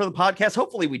 Does it for the podcast.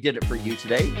 Hopefully we did it for you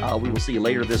today. We will see you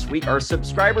later this week. Our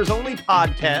subscribers only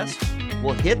podcast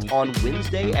will hit on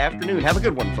Wednesday afternoon. Have a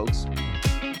good one, folks.